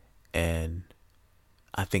 And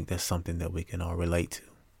I think that's something that we can all relate to.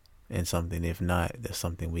 And something, if not, that's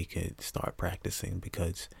something we could start practicing,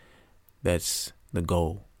 because that's the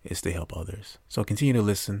goal, is to help others. So continue to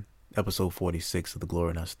listen. Episode 46 of The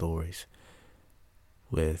Glory in Our Stories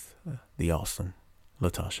with the awesome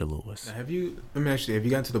Latasha Lewis. Now, have you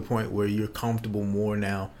gotten to the point where you're comfortable more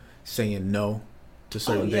now saying no to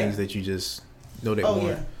certain things that you just know that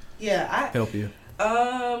won't help you?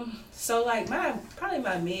 So like probably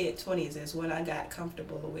my mid-20s is when I got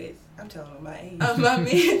comfortable with, I'm telling you my age. My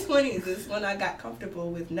mid-20s is when I got comfortable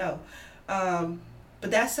with no. But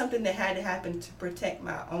that's something that had to happen to protect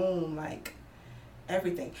my own, like,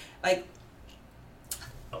 everything. Like,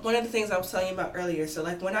 one of the things I was telling you about earlier, so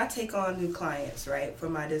like when I take on new clients, right, for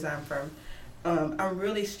my design firm, I'm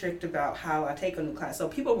really strict about how I take on new clients. So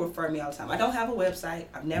people refer me all the time. I don't have a website.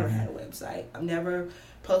 I've never had a website. I've never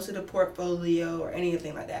posted a portfolio or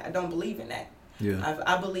anything like that. I don't believe in that. Yeah.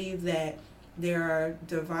 I believe that there are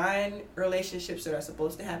divine relationships that are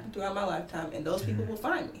supposed to happen throughout my lifetime, and those people will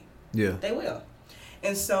find me. Yeah. They will.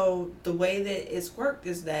 And so the way that it's worked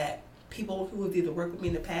is that people who have either worked with me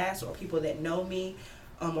in the past, or people that know me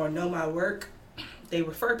or know my work, they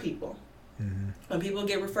refer people. Mm-hmm. When people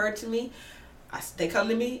get referred to me, they come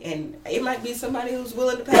to me, and it might be somebody who's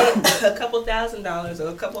willing to pay a couple $1,000s or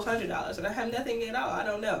a couple $100s, and I have nothing at all. I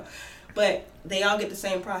don't know. But they all get the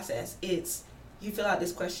same process. It's, you fill out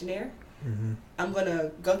this questionnaire. Mm-hmm. I'm going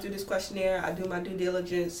to go through this questionnaire. I do my due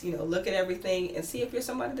diligence, look at everything and see if you're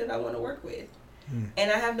somebody that I want to work with. Mm.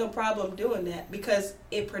 And I have no problem doing that, because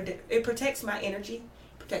it protects my energy,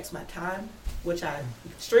 protects my time, which I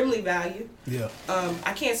extremely value. Yeah.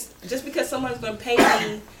 I can't, just because someone's going to pay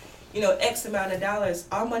me, X amount of dollars,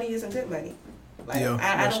 all money isn't good money. Like,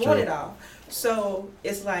 I don't want it all. So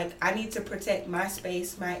it's like I need to protect my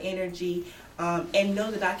space, my energy, and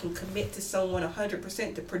know that I can commit to someone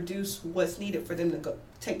 100% to produce what's needed for them to go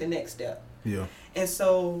take the next step. Yeah. And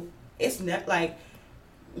so it's not like,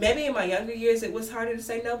 maybe in my younger years it was harder to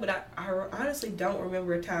say no, but I honestly don't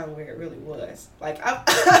remember a time where it really was. Like I've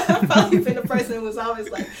probably been the person who was always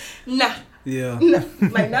like, nah. Yeah. Nah.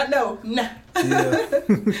 Like not no, nah. Yeah.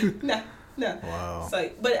 Nah. No. Wow. So,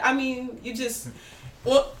 but I mean, you just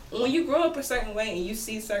when you grow up a certain way and you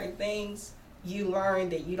see certain things, you learn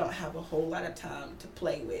that you don't have a whole lot of time to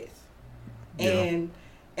play with, and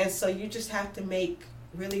so you just have to make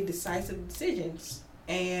really decisive decisions.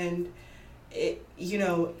 And it, you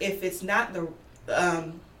know, if it's not the,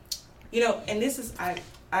 you know, and this is I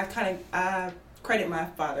credit my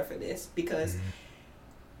father for this because.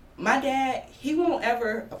 My dad, he won't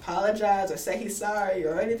ever apologize or say he's sorry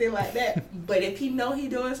or anything like that. But if he know he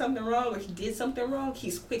doing something wrong or he did something wrong,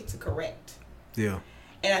 he's quick to correct. Yeah.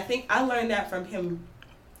 And I think I learned that from him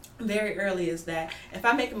very early, is that if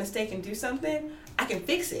I make a mistake and do something, I can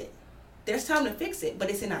fix it. There's time to fix it,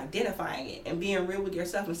 but it's in identifying it and being real with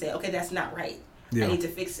yourself and say, okay, that's not right. Yeah. I need to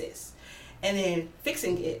fix this. And then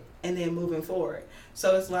fixing it and then moving forward.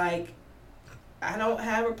 So it's like, I don't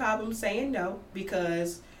have a problem saying no,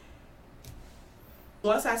 because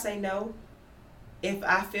once I say no, if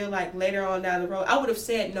I feel like later on down the road, I would have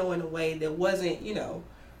said no in a way that wasn't, you know,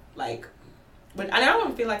 like, but I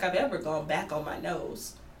don't feel like I've ever gone back on my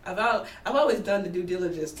nose. I've always done the due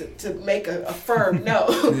diligence to make a firm no.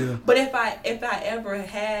 Yeah. But if I ever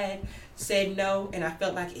had said no and I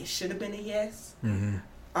felt like it should have been a yes,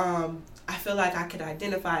 I feel like I could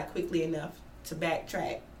identify it quickly enough to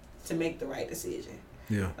backtrack to make the right decision.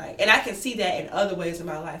 Yeah. Like, and I can see that in other ways in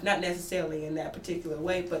my life, not necessarily in that particular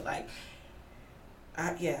way, but like, I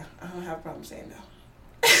don't have a problem saying no.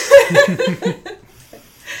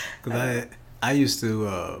 Because I used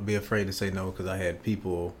to be afraid to say no because I had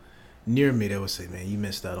people near me that would say, "Man, you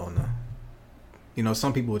missed out on the," you know,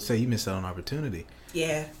 some people would say you missed out on opportunity.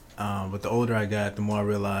 Yeah. But the older I got, the more I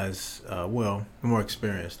realized, the more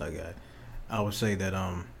experienced I got. I would say that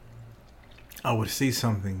I would see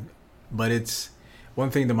something, but it's one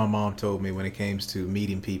thing that my mom told me when it came to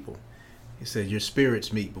meeting people. He said, your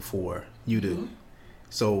spirits meet before you do. Mm-hmm.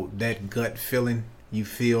 So that gut feeling you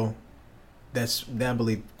feel, that I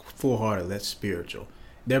believe full-hearted, that's spiritual.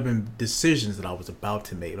 There have been decisions that I was about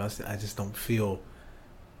to make, but I said, I just don't feel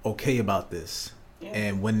okay about this. Yeah.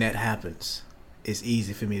 And when that happens, it's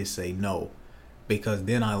easy for me to say no, because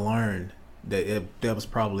then I learned that that was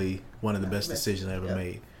probably one of the best decisions I ever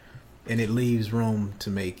made. And it leaves room to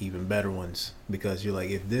make even better ones, because you're like,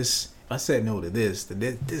 if I said no to this,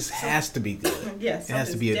 then this has to be good. Yes, it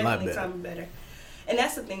has to be a lot better. And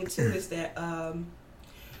that's the thing too, is that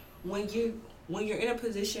when you're in a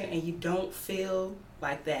position and you don't feel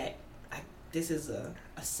like that, like this is a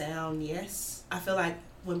sound yes. I feel like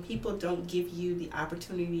when people don't give you the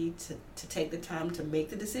opportunity to take the time to make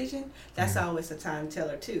the decision, that's always a time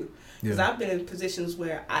teller too. Because I've been in positions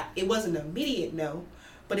where it wasn't an immediate no,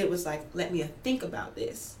 but it was like, let me think about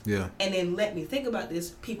this. Yeah. And then let me think about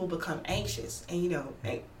this, people become anxious. And, you know,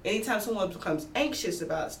 anytime someone becomes anxious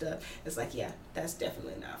about stuff, it's like, yeah, that's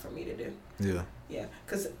definitely not for me to do. Yeah. Yeah.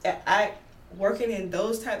 Because working in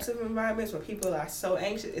those types of environments where people are so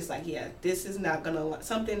anxious, it's like, yeah, this is not going to,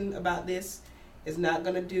 something about this is not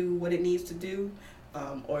going to do what it needs to do,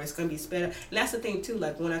 or it's going to be sped up. And that's the thing, too,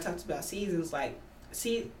 like when I talked about seasons, like,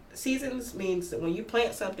 seasons means that when you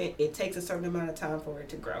plant something, it takes a certain amount of time for it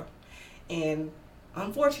to grow. And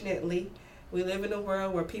unfortunately, we live in a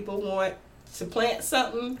world where people want to plant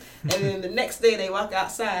something and then the next day they walk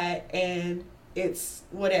outside and it's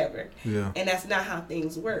whatever. Yeah. And that's not how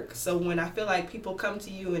things work. So when I feel like people come to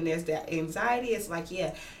you and there's that anxiety, it's like,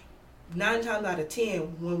 9 times out of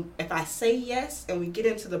 10, if I say yes and we get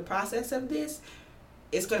into the process of this,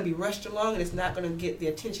 it's going to be rushed along and it's not going to get the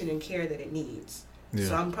attention and care that it needs. Yeah.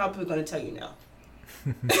 So I'm probably going to tell you no.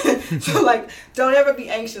 So, like, don't ever be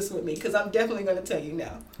anxious with me, because I'm definitely going to tell you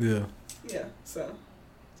no. Yeah. Yeah, so.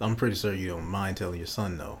 I'm pretty sure you don't mind telling your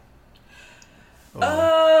son no.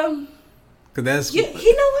 Cause that's... You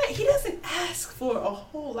know what? He doesn't ask for a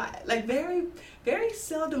whole lot. Like, very, very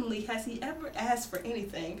seldomly has he ever asked for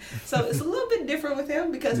anything. So it's a little bit different with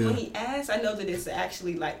him, because when he asks, I know that it's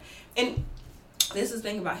actually, like... And this is the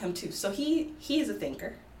thing about him, too. So he is a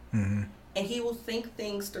thinker. Mm-hmm. And he will think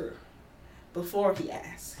things through before he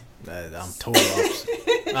asks. I'm totally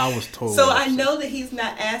opposite. I was totally So opposite. I know that he's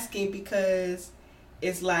not asking because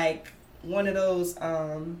it's like one of those,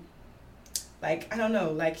 like, I don't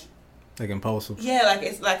know, like Like impulsive. Yeah, like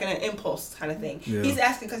it's like an impulse kind of thing. Yeah. He's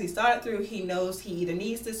asking because he started through. He knows he either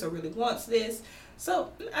needs this or really wants this.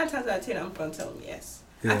 So 9 times out of 10, I'm gonna tell him yes.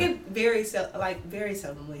 Yeah. I can very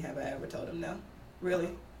seldomly have I ever told him no. Really.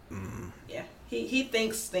 Yeah. He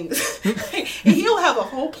thinks things. He'll have a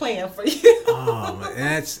whole plan for you. Oh,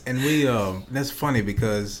 that's funny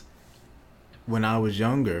because when I was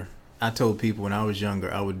younger, I told people when I was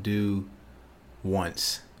younger I would do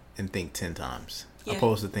once and think 10 times. Yeah.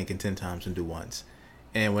 Opposed to thinking 10 times and do once.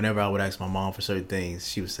 And whenever I would ask my mom for certain things,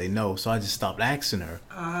 she would say no. So I just stopped asking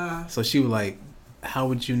her. So she was like, "How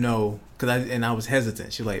would you know?" I was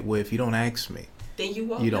hesitant. She was like, "Well, if you don't ask me, then you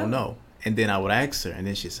won't. You don't know." And then I would ask her, and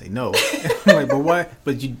then she'd say no. I'm like, "But why?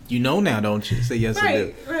 But you know now, don't you?" Say yes, I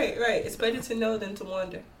do. Right. It's better to know than to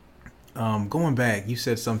wonder. Going back, you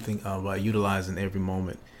said something about utilizing every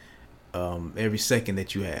moment, every second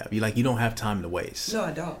that you have. You don't have time to waste. No,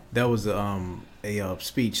 I don't. That was a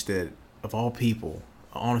speech that, of all people,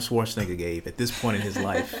 Arnold Schwarzenegger gave at this point in his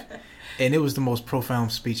life, and it was the most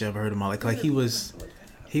profound speech I ever heard in my life. Like he was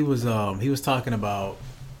talking about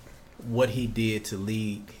what he did to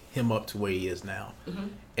lead him up to where he is now,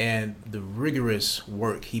 and the rigorous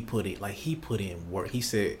work he put in. Like he put in work. He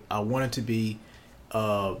said, "I wanted to be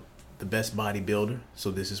the best bodybuilder,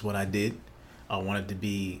 so this is what I did. I wanted to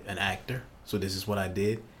be an actor, so this is what I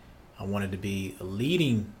did. I wanted to be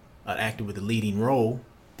an actor with a leading role.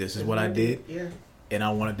 This is what I did. Yeah. And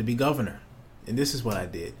I wanted to be governor, and this is what I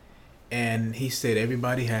did." And he said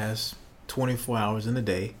everybody has 24 hours in a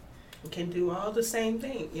day. You can do all the same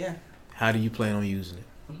thing. Yeah. How do you plan on using it?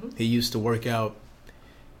 He used to work out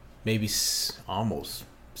maybe almost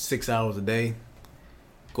 6 hours a day,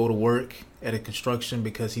 go to work at a construction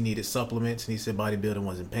because he needed supplements, and he said bodybuilding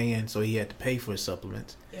wasn't paying, so he had to pay for his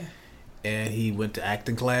supplements. Yeah. And he went to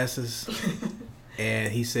acting classes,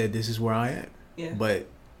 and he said, "This is where I am." Yeah. But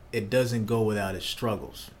it doesn't go without its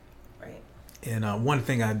struggles. Right. And one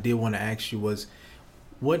thing I did want to ask you was,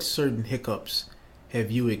 what certain hiccups have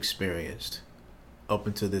you experienced up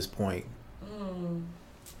until this point?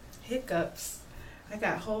 Hiccups. I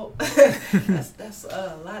got whole. that's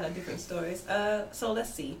a lot of different stories. So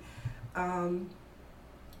let's see. Well,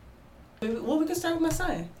 we can start with my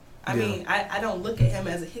son. I mean, I don't look at him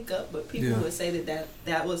as a hiccup, but people would say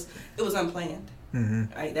that was unplanned.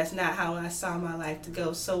 Right? That's not how I saw my life to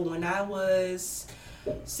go. So when I was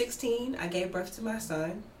 16, I gave birth to my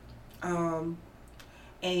son,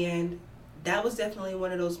 and that was definitely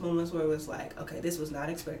one of those moments where it was like, okay, this was not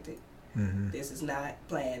expected. This is not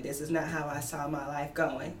planned. This is not how I saw my life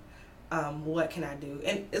going. What can I do?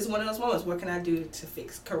 And it's one of those moments. What can I do to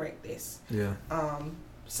correct this? Yeah.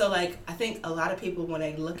 So like, I think a lot of people, when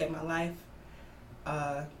they look at my life,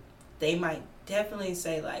 they might definitely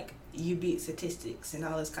say like, you beat statistics and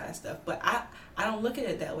all this kind of stuff. But I don't look at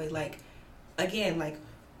it that way. Like, again, like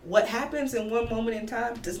what happens in one moment in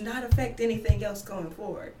time does not affect anything else going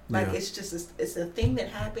forward. Like it's just it's a thing that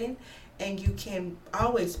happened. And you can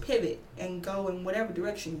always pivot and go in whatever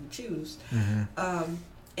direction you choose.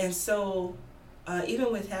 And so,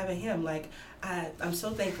 even with having him, like, I'm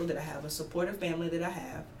so thankful that I have a supportive family that I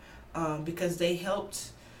have, because they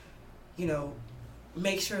helped,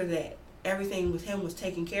 make sure that everything with him was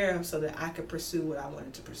taken care of so that I could pursue what I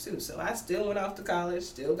wanted to pursue. So I still went off to college,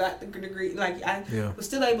 still got the degree. Like, I was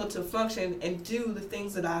still able to function and do the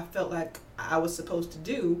things that I felt like I was supposed to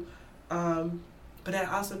do. But I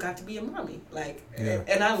also got to be a mommy,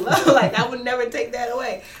 and I love, I would never take that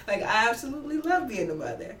away. Like, I absolutely love being a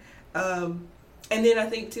mother. And then I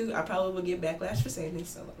think, too, I probably will get backlash for saying this,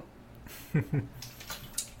 so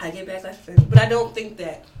I get backlash for saying this. But I don't think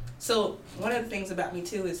that, so one of the things about me,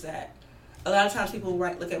 too, is that a lot of times people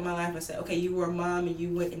look at my life and say, okay, you were a mom and you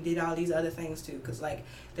went and did all these other things, too. Because,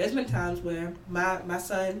 there's been times where my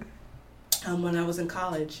son, when I was in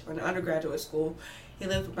college or in undergraduate school, he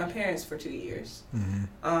lived with my parents for 2 years,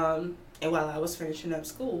 and while I was finishing up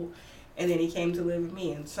school, and then he came to live with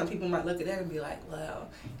me. And some people might look at that and be like, "Well,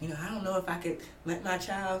 I don't know if I could let my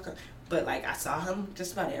child." But I saw him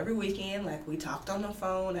just about every weekend. Like, we talked on the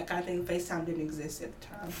phone, that kind of thing. FaceTime didn't exist at the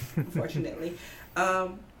time, unfortunately,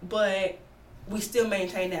 but we still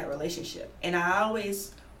maintained that relationship. And I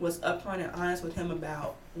always was upfront and honest with him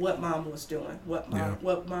about what mom was doing, what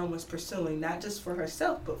mom was pursuing, not just for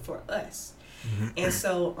herself but for us. And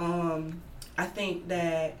so I think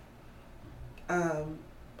that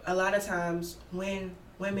a lot of times when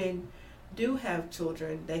women do have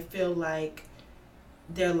children, they feel like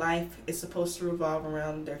their life is supposed to revolve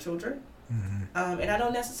around their children. And I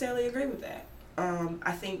don't necessarily agree with that.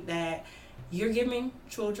 I think that you're giving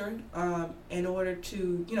children in order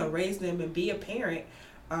to raise them and be a parent,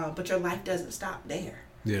 but your life doesn't stop there.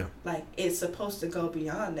 Yeah. Like, it's supposed to go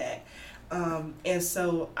beyond that. And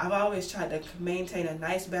so I've always tried to maintain a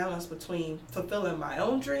nice balance between fulfilling my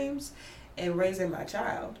own dreams and raising my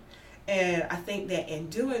child. And I think that in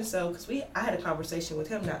doing so, because I had a conversation with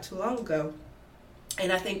him not too long ago,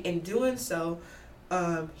 and I think in doing so,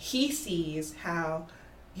 he sees how,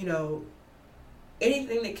 you know,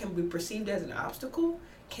 anything that can be perceived as an obstacle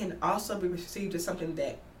can also be perceived as something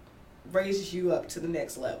that raises you up to the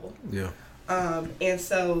next level. Yeah. And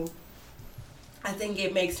so I think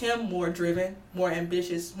it makes him more driven, more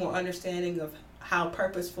ambitious, more understanding of how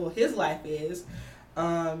purposeful his life is.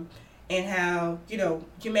 And how, you know,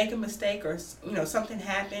 you make a mistake or, you know, something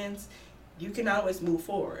happens, you can always move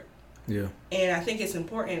forward. Yeah. And I think it's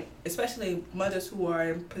important, especially mothers who are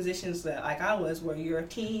in positions that, like I was, where you're a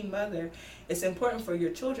teen mother, it's important for your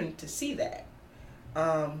children to see that.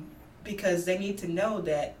 Because they need to know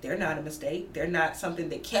that they're not a mistake. They're not something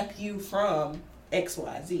that kept you from X,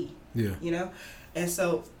 Y, Z. Yeah. You know? And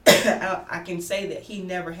so I can say that he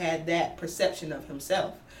never had that perception of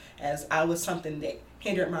himself as I was something that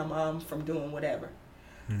hindered my mom from doing whatever.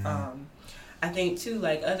 Mm-hmm. I think too,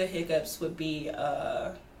 like, other hiccups would be,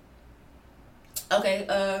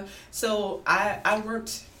 so I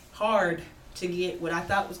worked hard to get what I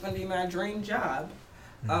thought was going to be my dream job.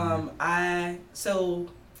 Mm-hmm. So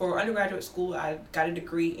for undergraduate school, I got a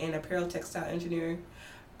degree in apparel textile engineering.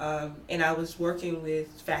 And I was working with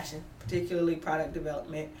fashion, particularly product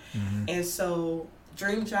development. Mm-hmm. And so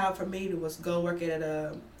dream job for me was go work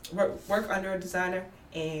at work under a designer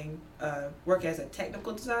and work as a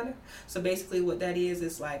technical designer. So basically what that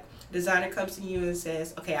is like, designer comes to you and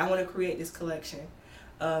says, okay, I want to create this collection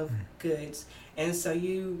of goods. And so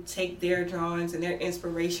you take their drawings and their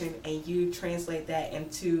inspiration and you translate that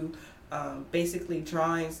into basically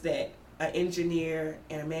drawings that an engineer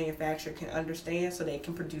and a manufacturer can understand so they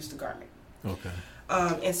can produce the garment. Okay.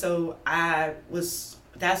 And so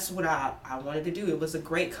that's what I wanted to do. It was a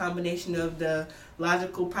great combination of the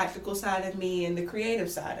logical, practical side of me and the creative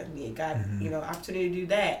side of me. It got, Mm-hmm. opportunity to do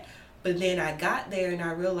that. But then I got there and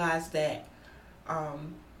I realized that, I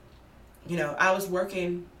was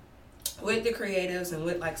working with the creatives and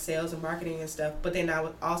with like sales and marketing and stuff, but then I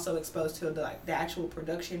was also exposed to the actual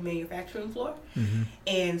production manufacturing floor. Mm-hmm.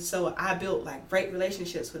 And so I built like great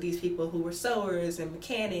relationships with these people who were sewers and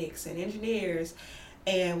mechanics and engineers.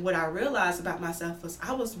 And what I realized about myself was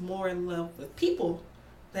I was more in love with people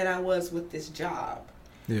than I was with this job.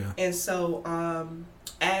 Yeah. And so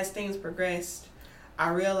as things progressed, I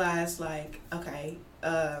realized like, okay,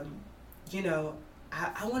 I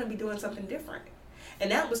want to be doing something different.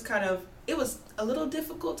 And that was it was a little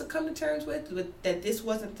difficult to come to terms with that this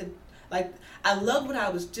wasn't I loved what I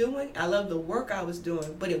was doing. I loved the work I was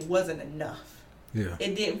doing, but it wasn't enough. Yeah.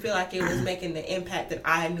 It didn't feel like it was making the impact that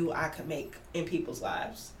I knew I could make in people's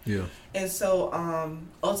lives. Yeah. And so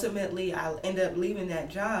ultimately I ended up leaving that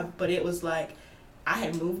job, but it was like I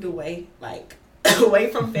had moved away,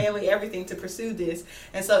 away from family, everything to pursue this.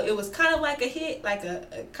 And so it was kind of like a hit, like a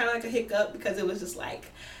hiccup, because it was just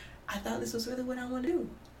like, I thought this was really what I want to do.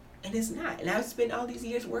 And it's not. And I've spent all these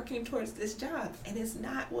years working towards this job, and it's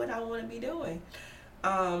not what I want to be doing.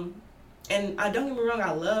 And don't get me wrong,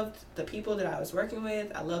 I loved the people that I was working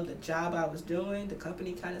with. I loved the job I was doing. The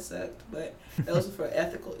company kind of sucked, but those were for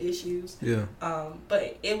ethical issues. Yeah.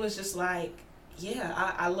 But it was just like,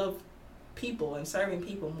 I love people and serving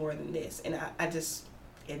people more than this. And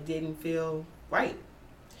it didn't feel right.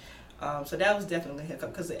 So that was definitely a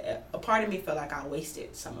hiccup, because a part of me felt like I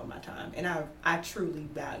wasted some of my time, and I truly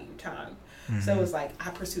value time. Mm-hmm. So it was like I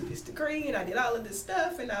pursued this degree and I did all of this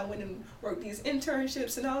stuff and I went and worked these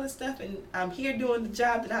internships and all this stuff, and I'm here doing the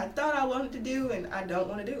job that I thought I wanted to do and I don't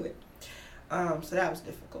want to do it. So that was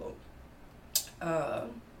difficult.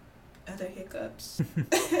 Other hiccups.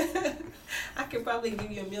 I could probably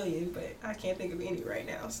give you a million, but I can't think of any right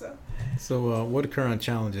now. So what current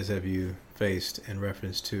challenges have you faced in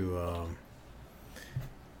reference to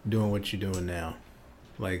doing what you're doing now?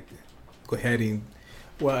 Like heading.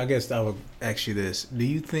 Well, I guess I would ask you this: do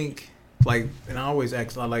you think, and I always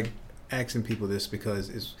ask, I like asking people this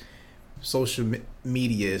because social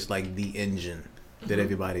media is like the engine that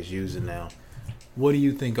everybody's using now. What do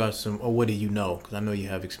you think are or what do you know? Because I know you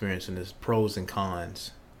have experience in this, pros and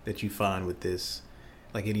cons that you find with this,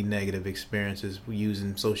 like any negative experiences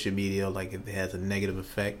using social media, like if it has a negative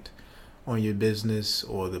effect on your business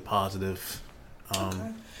or the positive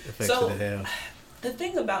effects that it has. The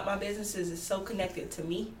thing about my business is it's so connected to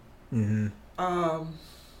me. Mm-hmm.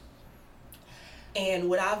 And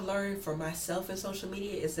what I've learned for myself in social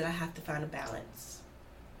media is that I have to find a balance.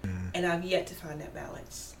 Mm-hmm. And I've yet to find that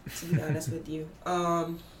balance, to be honest with you.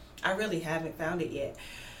 I really haven't found it yet.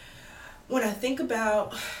 When I think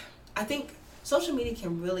social media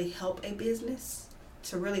can really help a business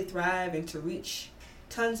to really thrive and to reach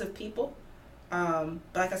tons of people. But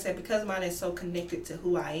like I said, because mine is so connected to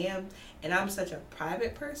who I am, and I'm such a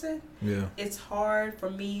private person, it's hard for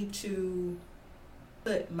me to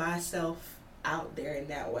put myself out there in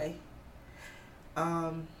that way.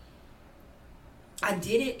 I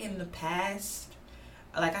did it in the past.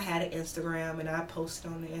 Like, I had an Instagram, and I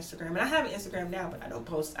posted on the Instagram. And I have an Instagram now, but I don't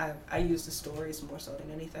post. I use the stories more so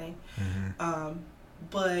than anything.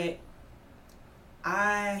 But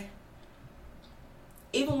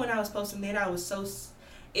even when I was posting that, I was so...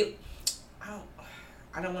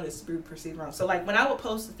 I don't want it to be perceived wrong. So, like, when I would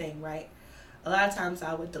post a thing, right, a lot of times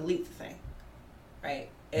I would delete the thing, right?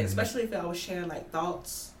 And especially if I was sharing, like,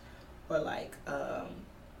 thoughts or, like,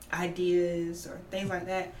 ideas or things like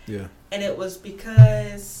that. Yeah. And it was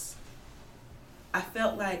because I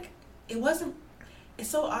felt like it's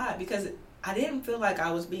so odd because I didn't feel like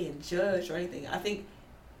I was being judged or anything. I think,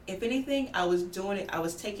 if anything, I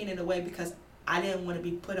was taking it away because I didn't want to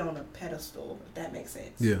be put on a pedestal, if that makes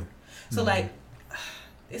sense. Yeah. So, like,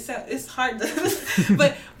 it's hard to,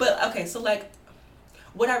 but okay, so, like,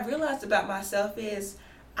 what I realized about myself is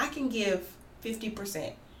I can give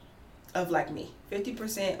 50% of, like, me,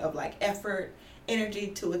 50% of, like, effort, energy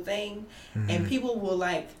to a thing, and people will,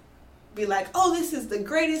 like, be like, oh, this is the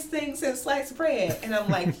greatest thing since sliced bread, and I'm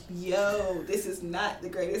like, yo, this is not the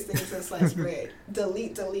greatest thing since sliced bread.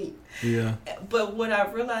 Delete. Yeah. But what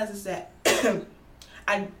I've realized is that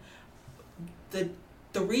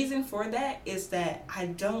the reason for that is that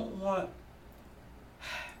I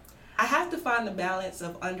have to find the balance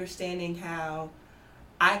of understanding how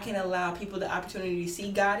I can allow people the opportunity to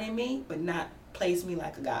see God in me, but not place me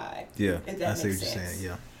like a God. Yeah, if that makes sense. You're saying.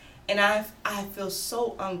 Yeah. And I feel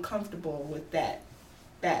so uncomfortable with that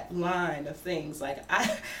line of things. Like,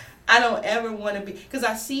 I don't ever want to be, because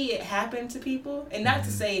I see it happen to people, and not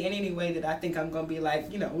to say in any way that I think I'm gonna be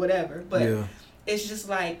like, whatever. But it's just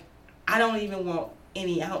like, I don't even want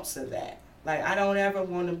any ounce of that. Like, I don't ever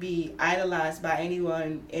want to be idolized by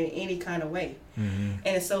anyone in any kind of way.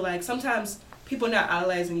 And so, like, sometimes people are not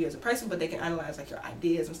idolizing you as a person, but they can idolize, like, your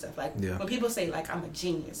ideas and stuff. Like, when people say, like, I'm a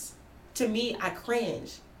genius, to me, I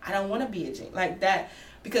cringe. I don't want to be a genius like that,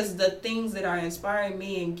 because the things that are inspiring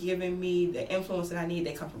me and giving me the influence that I need,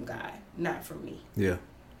 they come from God, not from me. Yeah.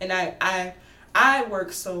 And I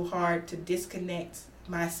work so hard to disconnect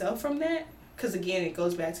myself from that. Because, again, it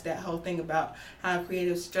goes back to that whole thing about how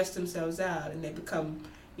creatives stress themselves out and they become,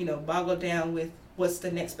 boggled down with what's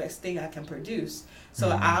the next best thing I can produce. So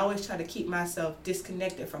I always try to keep myself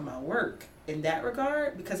disconnected from my work in that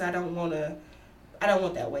regard, because I don't want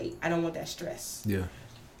that weight. I don't want that stress. Yeah.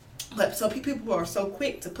 But so people are so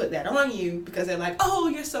quick to put that on you because they're like, oh,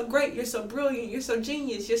 you're so great, you're so brilliant, you're so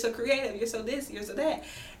genius, you're so creative, you're so this, you're so that.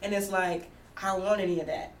 And it's like, I don't want any of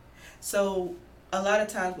that. So a lot of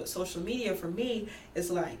times with social media for me, it's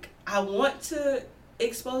like, I want to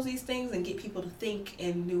expose these things and get people to think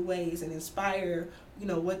in new ways and inspire,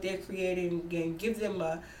 what they're creating, and give them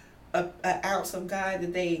a ounce of God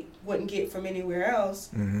that they wouldn't get from anywhere else.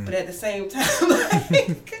 But at the same time,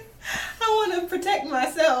 like, I want to protect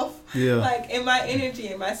myself, like, in my energy,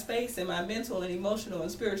 in my space, in my mental and emotional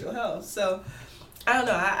and spiritual health. So I don't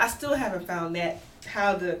know. I still haven't found that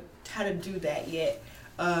how to do that yet.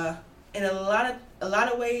 In a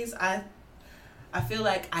lot of ways, I feel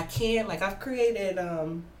like I can. Like, I've created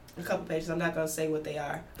a couple pages. I'm not gonna say what they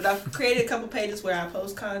are, but I've created a couple pages where I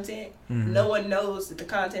post content. No one knows that the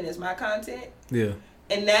content is my content. Yeah.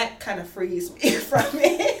 And that kind of frees me from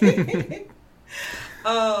it.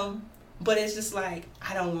 But it's just like,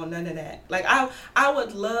 I don't want none of that. Like, I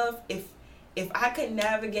would love if I could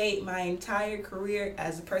navigate my entire career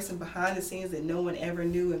as a person behind the scenes that no one ever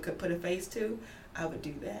knew and could put a face to, I would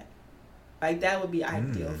do that. Like, that would be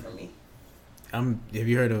ideal for me. Have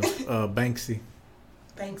you heard of Banksy?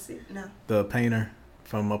 Banksy? No. The painter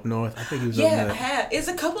from up north. I think he was up north. Yeah, I have. It's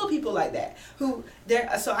a couple of people like that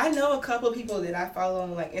so I know a couple of people that I follow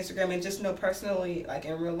on, like, Instagram, and just know personally, like,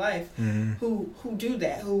 in real life, who do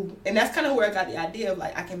that. And that's kind of where I got the idea of,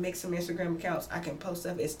 like, I can make some Instagram accounts. I can post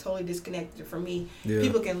stuff. It's totally disconnected from me. Yeah.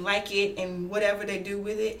 People can like it and whatever they do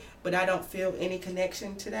with it, but I don't feel any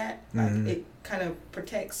connection to that. Like, it kind of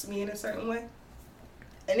protects me in a certain way.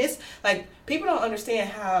 And it's, like, people don't understand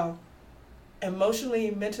how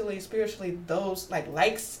emotionally, mentally, spiritually, those, like,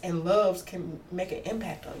 likes and loves can make an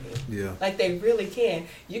impact on you. Yeah. Like, they really can.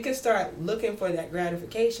 You can start looking for that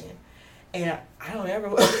gratification. And I don't ever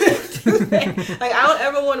want to do that. Like, I don't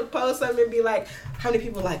ever want to post something and be like, how many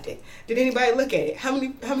people liked it? Did anybody look at it? How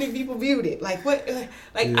many people viewed it? Like, what?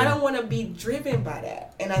 Like, I don't want to be driven by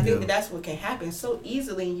that. And I think that that's what can happen so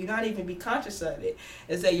easily, and you not even be conscious of it,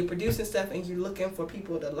 is that you're producing stuff and you're looking for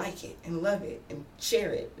people to like it and love it and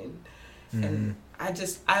share it. And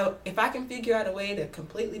if I can figure out a way to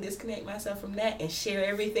completely disconnect myself from that and share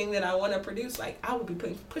everything that I want to produce, like, I would be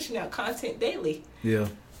pushing out content daily. Yeah.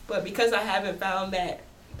 But because I haven't found that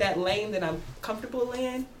lane that I'm comfortable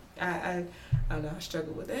in, I don't know, I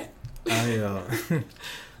struggle with that.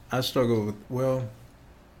 I struggle with, well,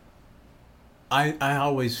 I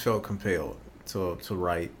always felt compelled to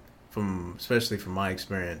write, especially from my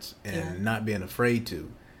experience, and not being afraid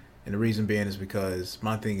to. And the reason being is because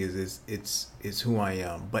my thing is it's who I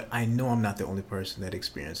am. But I know I'm not the only person that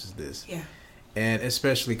experiences this. Yeah. And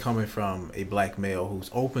especially coming from a black male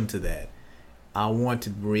who's open to that, I want to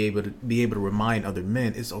be able to remind other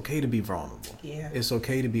men it's okay to be vulnerable. Yeah. It's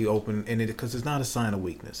okay to be open, and because it's not a sign of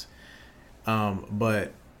weakness.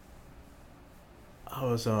 But I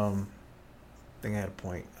was I think I had a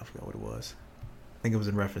point. I forgot what it was. I think it was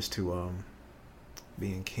in reference to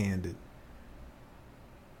being candid.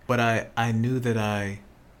 But I knew that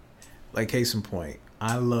like, case in point,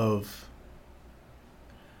 back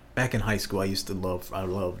in high school I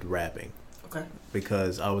loved rapping. Okay.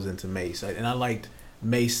 Because I was into Mace, and I liked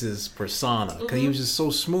Mace's persona because he was just so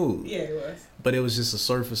smooth. Yeah, he was. But it was just a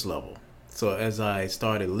surface level. So as I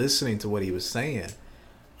started listening to what he was saying,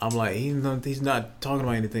 I'm like, he's not talking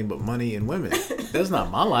about anything but money and women. That's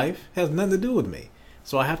not my life. It has nothing to do with me.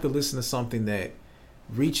 So I have to listen to something that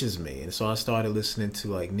reaches me. And so I started listening to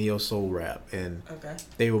like neo soul rap, and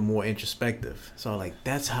they were more introspective. So like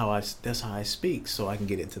that's how I speak. So I can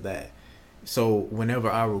get into that. So whenever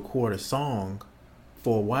I record a song,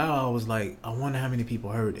 for a while I was like, I wonder how many people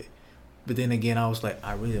heard it. But then again, I was like,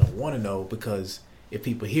 I really don't want to know, because if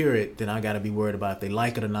people hear it, then I got to be worried about if they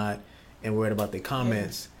like it or not, and worried about their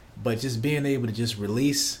comments. Yeah. But just being able to just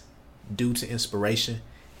release due to inspiration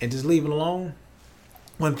and just leave it alone.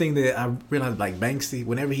 One thing that I realized, like Banksy,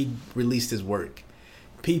 whenever he released his work,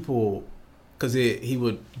 people, because he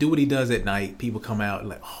would do what he does at night, people come out and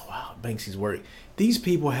like, oh wow, Banksy's work. These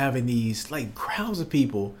people having these like crowds of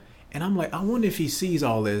people, and I'm like, I wonder if he sees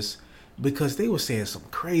all this, because they were saying some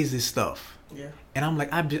crazy stuff. Yeah. And I'm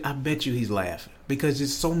like, I bet you he's laughing, because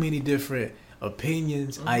there's so many different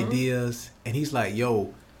opinions, ideas, and he's like,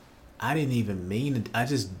 yo, I didn't even mean it. I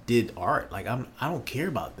just did art. Like I don't care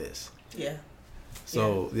about this. Yeah.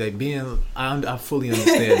 So like I fully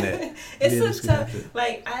understand that. It's so tough.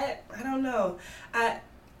 Like I don't know.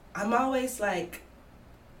 I'm always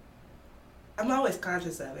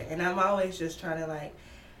conscious of it, and I'm always just trying to like,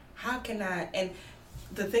 how can I? And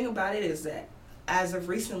the thing about it is that as of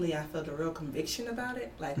recently, I felt a real conviction about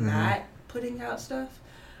it, like not putting out stuff.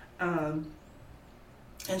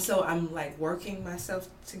 And so I'm like working myself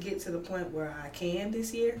to get to the point where I can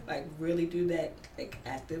this year, like really do that, like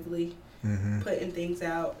actively putting things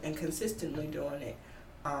out and consistently doing it.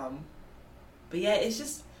 But yeah,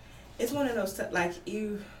 it's one of those like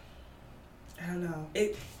I don't know.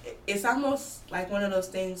 It's almost like one of those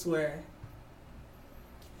things where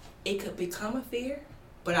it could become a fear,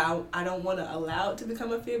 but I don't want to allow it to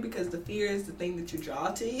become a fear, because the fear is the thing that you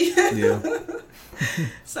draw to you. Yeah.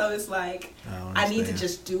 So it's like I need to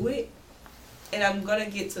just do it, and I'm gonna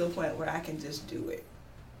get to a point where I can just do it.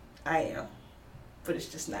 I am, but it's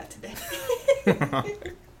just not today.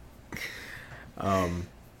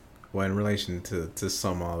 Well, in relation to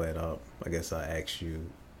sum all that up, I guess I ask you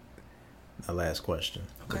a last question,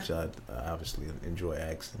 which I obviously enjoy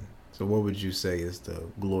asking. So what would you say is the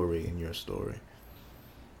glory in your story?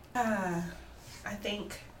 I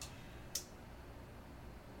think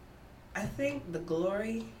the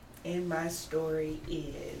glory in my story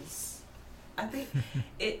is, I think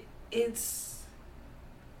it's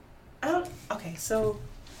so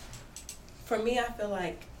for me, I feel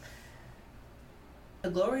like the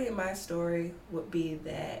glory in my story would be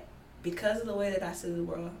that because of the way that I see the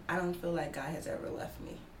world, I don't feel like God has ever left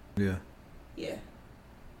me. Yeah. Yeah.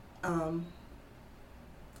 And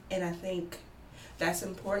I think that's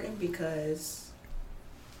important because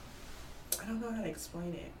I don't know how to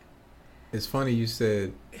explain it. It's funny you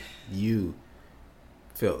said you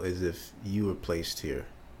felt as if you were placed here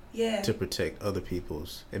to protect other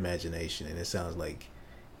people's imagination, and it sounds like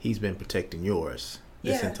he's been protecting yours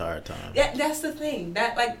this entire time. That's the thing.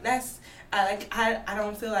 I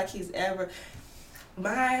don't feel like he's ever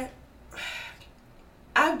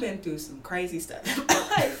I've been through some crazy stuff in my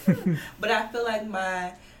life, but I feel like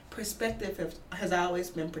my perspective has always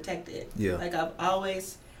been protected. Yeah. Like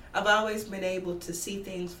I've always been able to see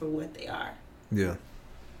things for what they are. Yeah.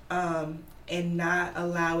 And not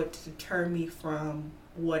allow it to deter me from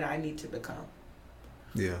what I need to become.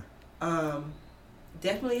 Yeah.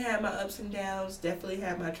 Definitely had my ups and downs, definitely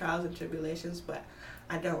had my trials and tribulations, but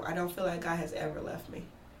I don't feel like God has ever left me.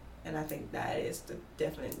 And I think that is the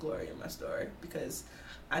definite glory in my story, because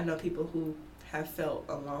I know people who have felt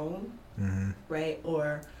alone, Mm-hmm. right?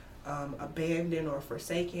 Or abandoned or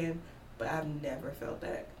forsaken, but I've never felt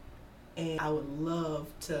that. And I would love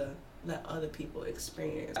to let other people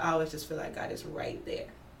experience. I always just feel like God is right there.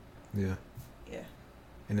 Yeah. Yeah.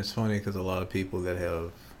 And it's funny because a lot of people that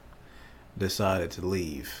have decided to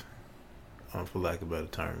leave, for lack of better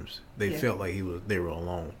terms, they felt like they were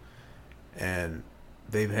alone, and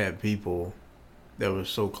they've had people that were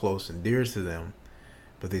so close and dear to them,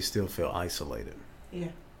 but they still felt isolated. Yeah.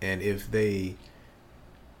 And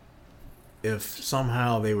if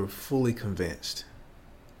somehow they were fully convinced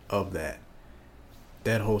of that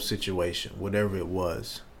whole situation, whatever it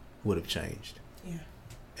was, would have changed. Yeah.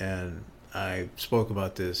 And I spoke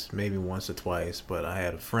about this maybe once or twice, but I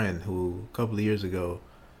had a friend who a couple of years ago,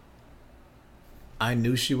 I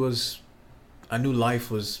knew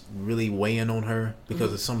life was really weighing on her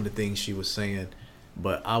because of some of the things she was saying,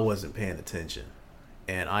 but I wasn't paying attention.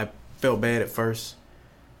 And I felt bad at first,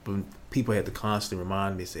 but people had to constantly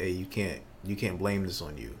remind me, say, hey, you can't blame this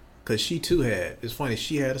on you. Because she too it's funny,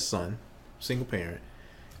 she had a son, single parent,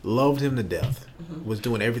 loved him to death, was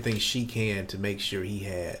doing everything she can to make sure he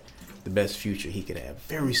had the best future he could have.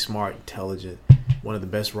 Very smart, intelligent, one of the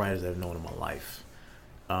best writers I've known in my life.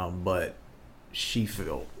 But she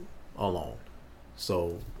felt alone.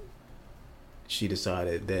 So she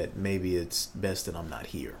decided that maybe it's best that I'm not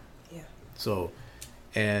here. Yeah. So,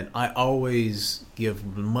 and I always give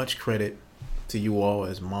much credit to you all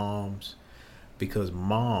as moms, because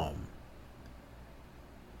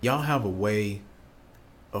y'all have a way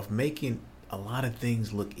of making a lot of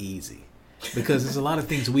things look easy, because there's a lot of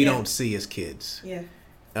things we don't see as kids. Yeah.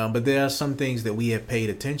 But there are some things that we have paid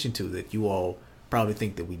attention to that you all probably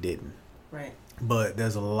think that we didn't. Right. But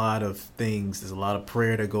there's a lot of things, there's a lot of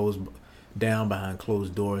prayer that goes down behind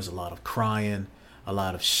closed doors, a lot of crying, a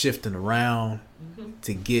lot of shifting around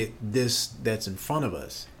to get this that's in front of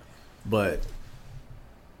us. But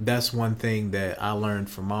that's one thing that I learned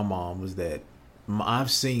from my mom, was that I've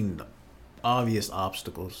seen obvious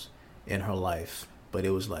obstacles in her life, but it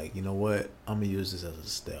was like, you know what, I'm gonna use this as a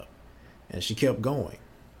step. And she kept going.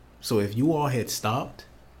 So if you all had stopped,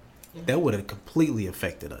 that would have completely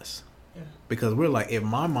affected us. Yeah. Because we're like, if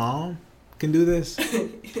my mom can do this,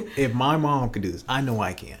 if my mom can do this, I know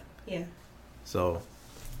I can. Yeah. So,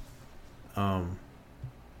 and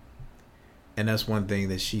that's one thing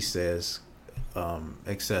that she says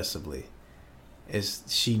excessively, is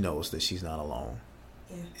she knows that she's not alone.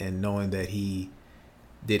 Yeah. And knowing that he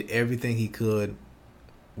did everything he could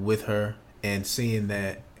with her, and seeing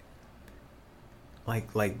that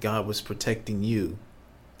like God was protecting you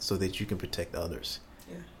so that you can protect others.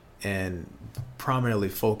 Yeah. And primarily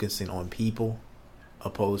focusing on people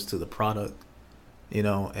opposed to the product,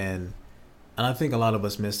 and I think a lot of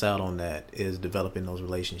us miss out on that, is developing those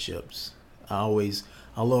relationships. I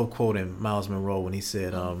love quoting Miles Monroe when he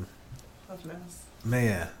said, Love Miles.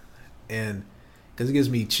 Man, and because it gives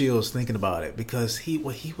me chills thinking about it, because he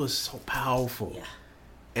was so powerful. Yeah,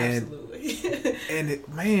 and, absolutely.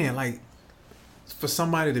 And like, for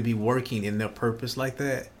somebody to be working in their purpose like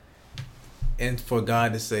that, and for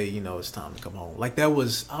God to say, it's time to come home, like that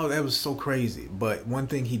was so crazy. But one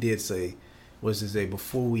thing he did say was to say,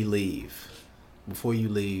 before you leave,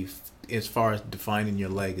 as far as defining your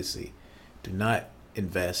legacy, do not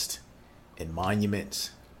invest in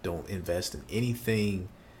monuments. Don't invest in anything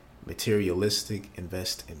materialistic.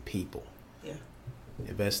 Invest in people. Yeah.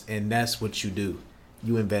 Invest, and that's what you do.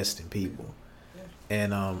 You invest in people. Yeah.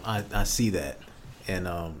 And I see that. And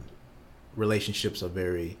relationships are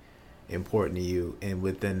very important to you. And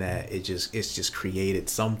within that, it's just created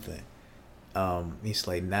something. It's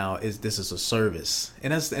like, now this is a service,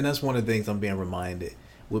 and that's one of the things I'm being reminded.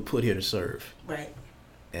 We're put here to serve. Right.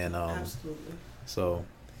 And absolutely. So,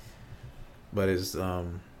 but is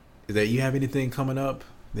that, you have anything coming up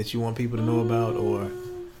that you want people to know about, or?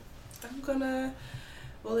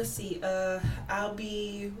 Let's see. I'll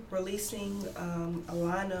be releasing a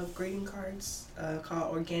line of greeting cards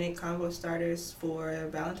called Organic Convo Starters for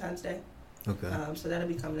Valentine's Day. Okay. So that'll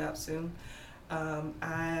be coming out soon.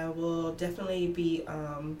 I will definitely be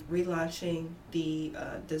relaunching the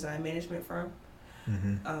design management firm.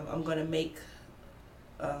 Mm-hmm. I'm going to make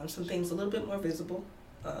some things a little bit more visible.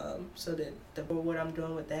 So that what I'm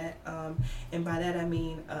doing with that, and by that I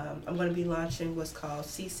mean I'm going to be launching what's called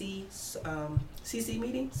CC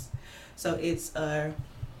meetings. So it's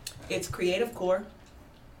Creative Core,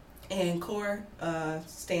 and Core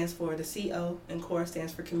stands for the CO, and Core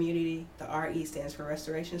stands for community. The RE stands for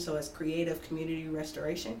restoration. So it's Creative Community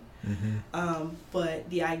Restoration. Mm-hmm. But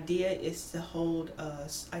the idea is to hold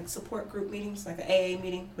like support group meetings, like an AA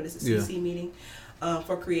meeting, but it's a CC meeting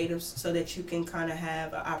for creatives, so that you can kind of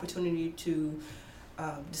have an opportunity to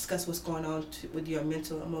discuss what's going on with your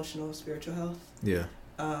mental, emotional, spiritual health. Yeah.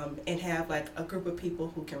 And have like a group of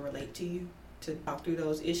people who can relate to you to talk through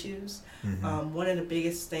those issues. Mm-hmm. One of the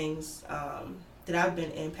biggest things that I've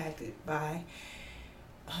been impacted by,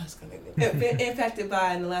 in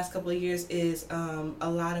the last couple of years is a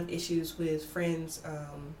lot of issues with friends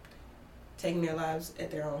taking their lives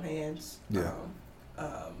at their own hands. Yeah.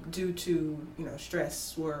 Due to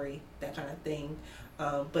stress, worry, that kind of thing.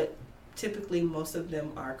 But typically most of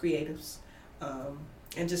them are creatives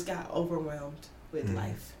and just got overwhelmed with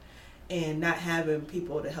life and not having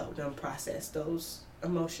people to help them process those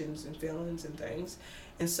emotions and feelings and things.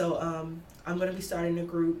 And so I'm going to be starting a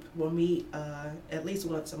group. We'll meet at least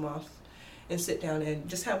once a month and sit down and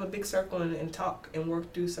just have a big circle and talk and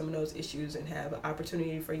work through some of those issues, and have an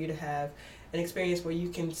opportunity for you to have an experience where you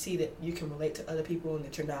can see that you can relate to other people and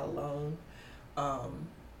that you're not alone.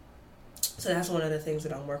 So that's one of the things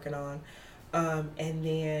that I'm working on. And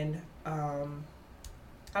then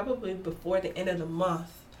probably before the end of the month,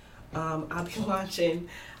 I'll be launching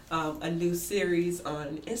a new series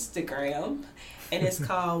on Instagram, and it's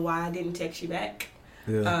called Why I Didn't Text You Back.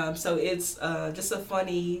 Yeah. So it's just a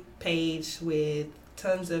funny page with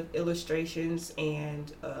tons of illustrations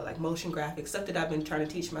and like motion graphics, stuff that I've been trying to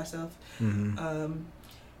teach myself. Mm-hmm.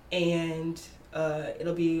 And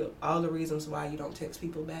it'll be all the reasons why you don't text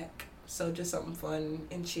people back. So just something fun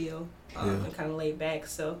and chill and kind of laid back.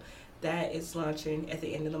 So that is launching at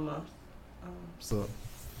the end of the month.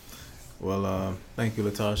 Well, thank you,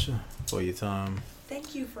 Latasha, for your time.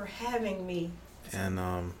 Thank you for having me.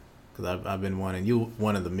 And because I've been wanting, you're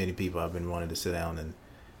one of the many people I've been wanting to sit down and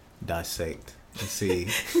dissect and see.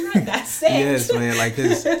 Not dissect. Yes, man. Like,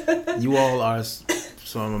 'cause you all are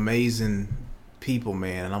some amazing people,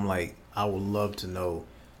 man. And I'm like, I would love to know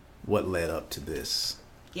what led up to this.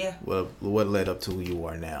 Yeah. What led up to who you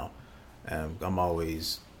are now. I'm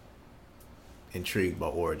always intrigued by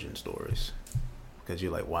origin stories, because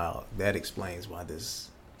you're like, wow, that explains why this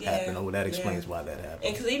happened. Oh, that explains why that happened.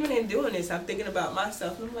 And because even in doing this, I'm thinking about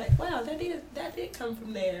myself, and I'm like, wow, that did come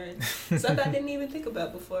from there, and something I didn't even think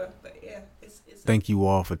about before. But yeah, it's Thank you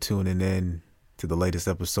all for tuning in to the latest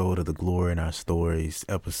episode of The Glory in Our Stories,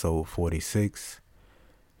 episode 46,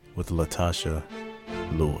 with Latasha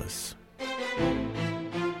Lewis.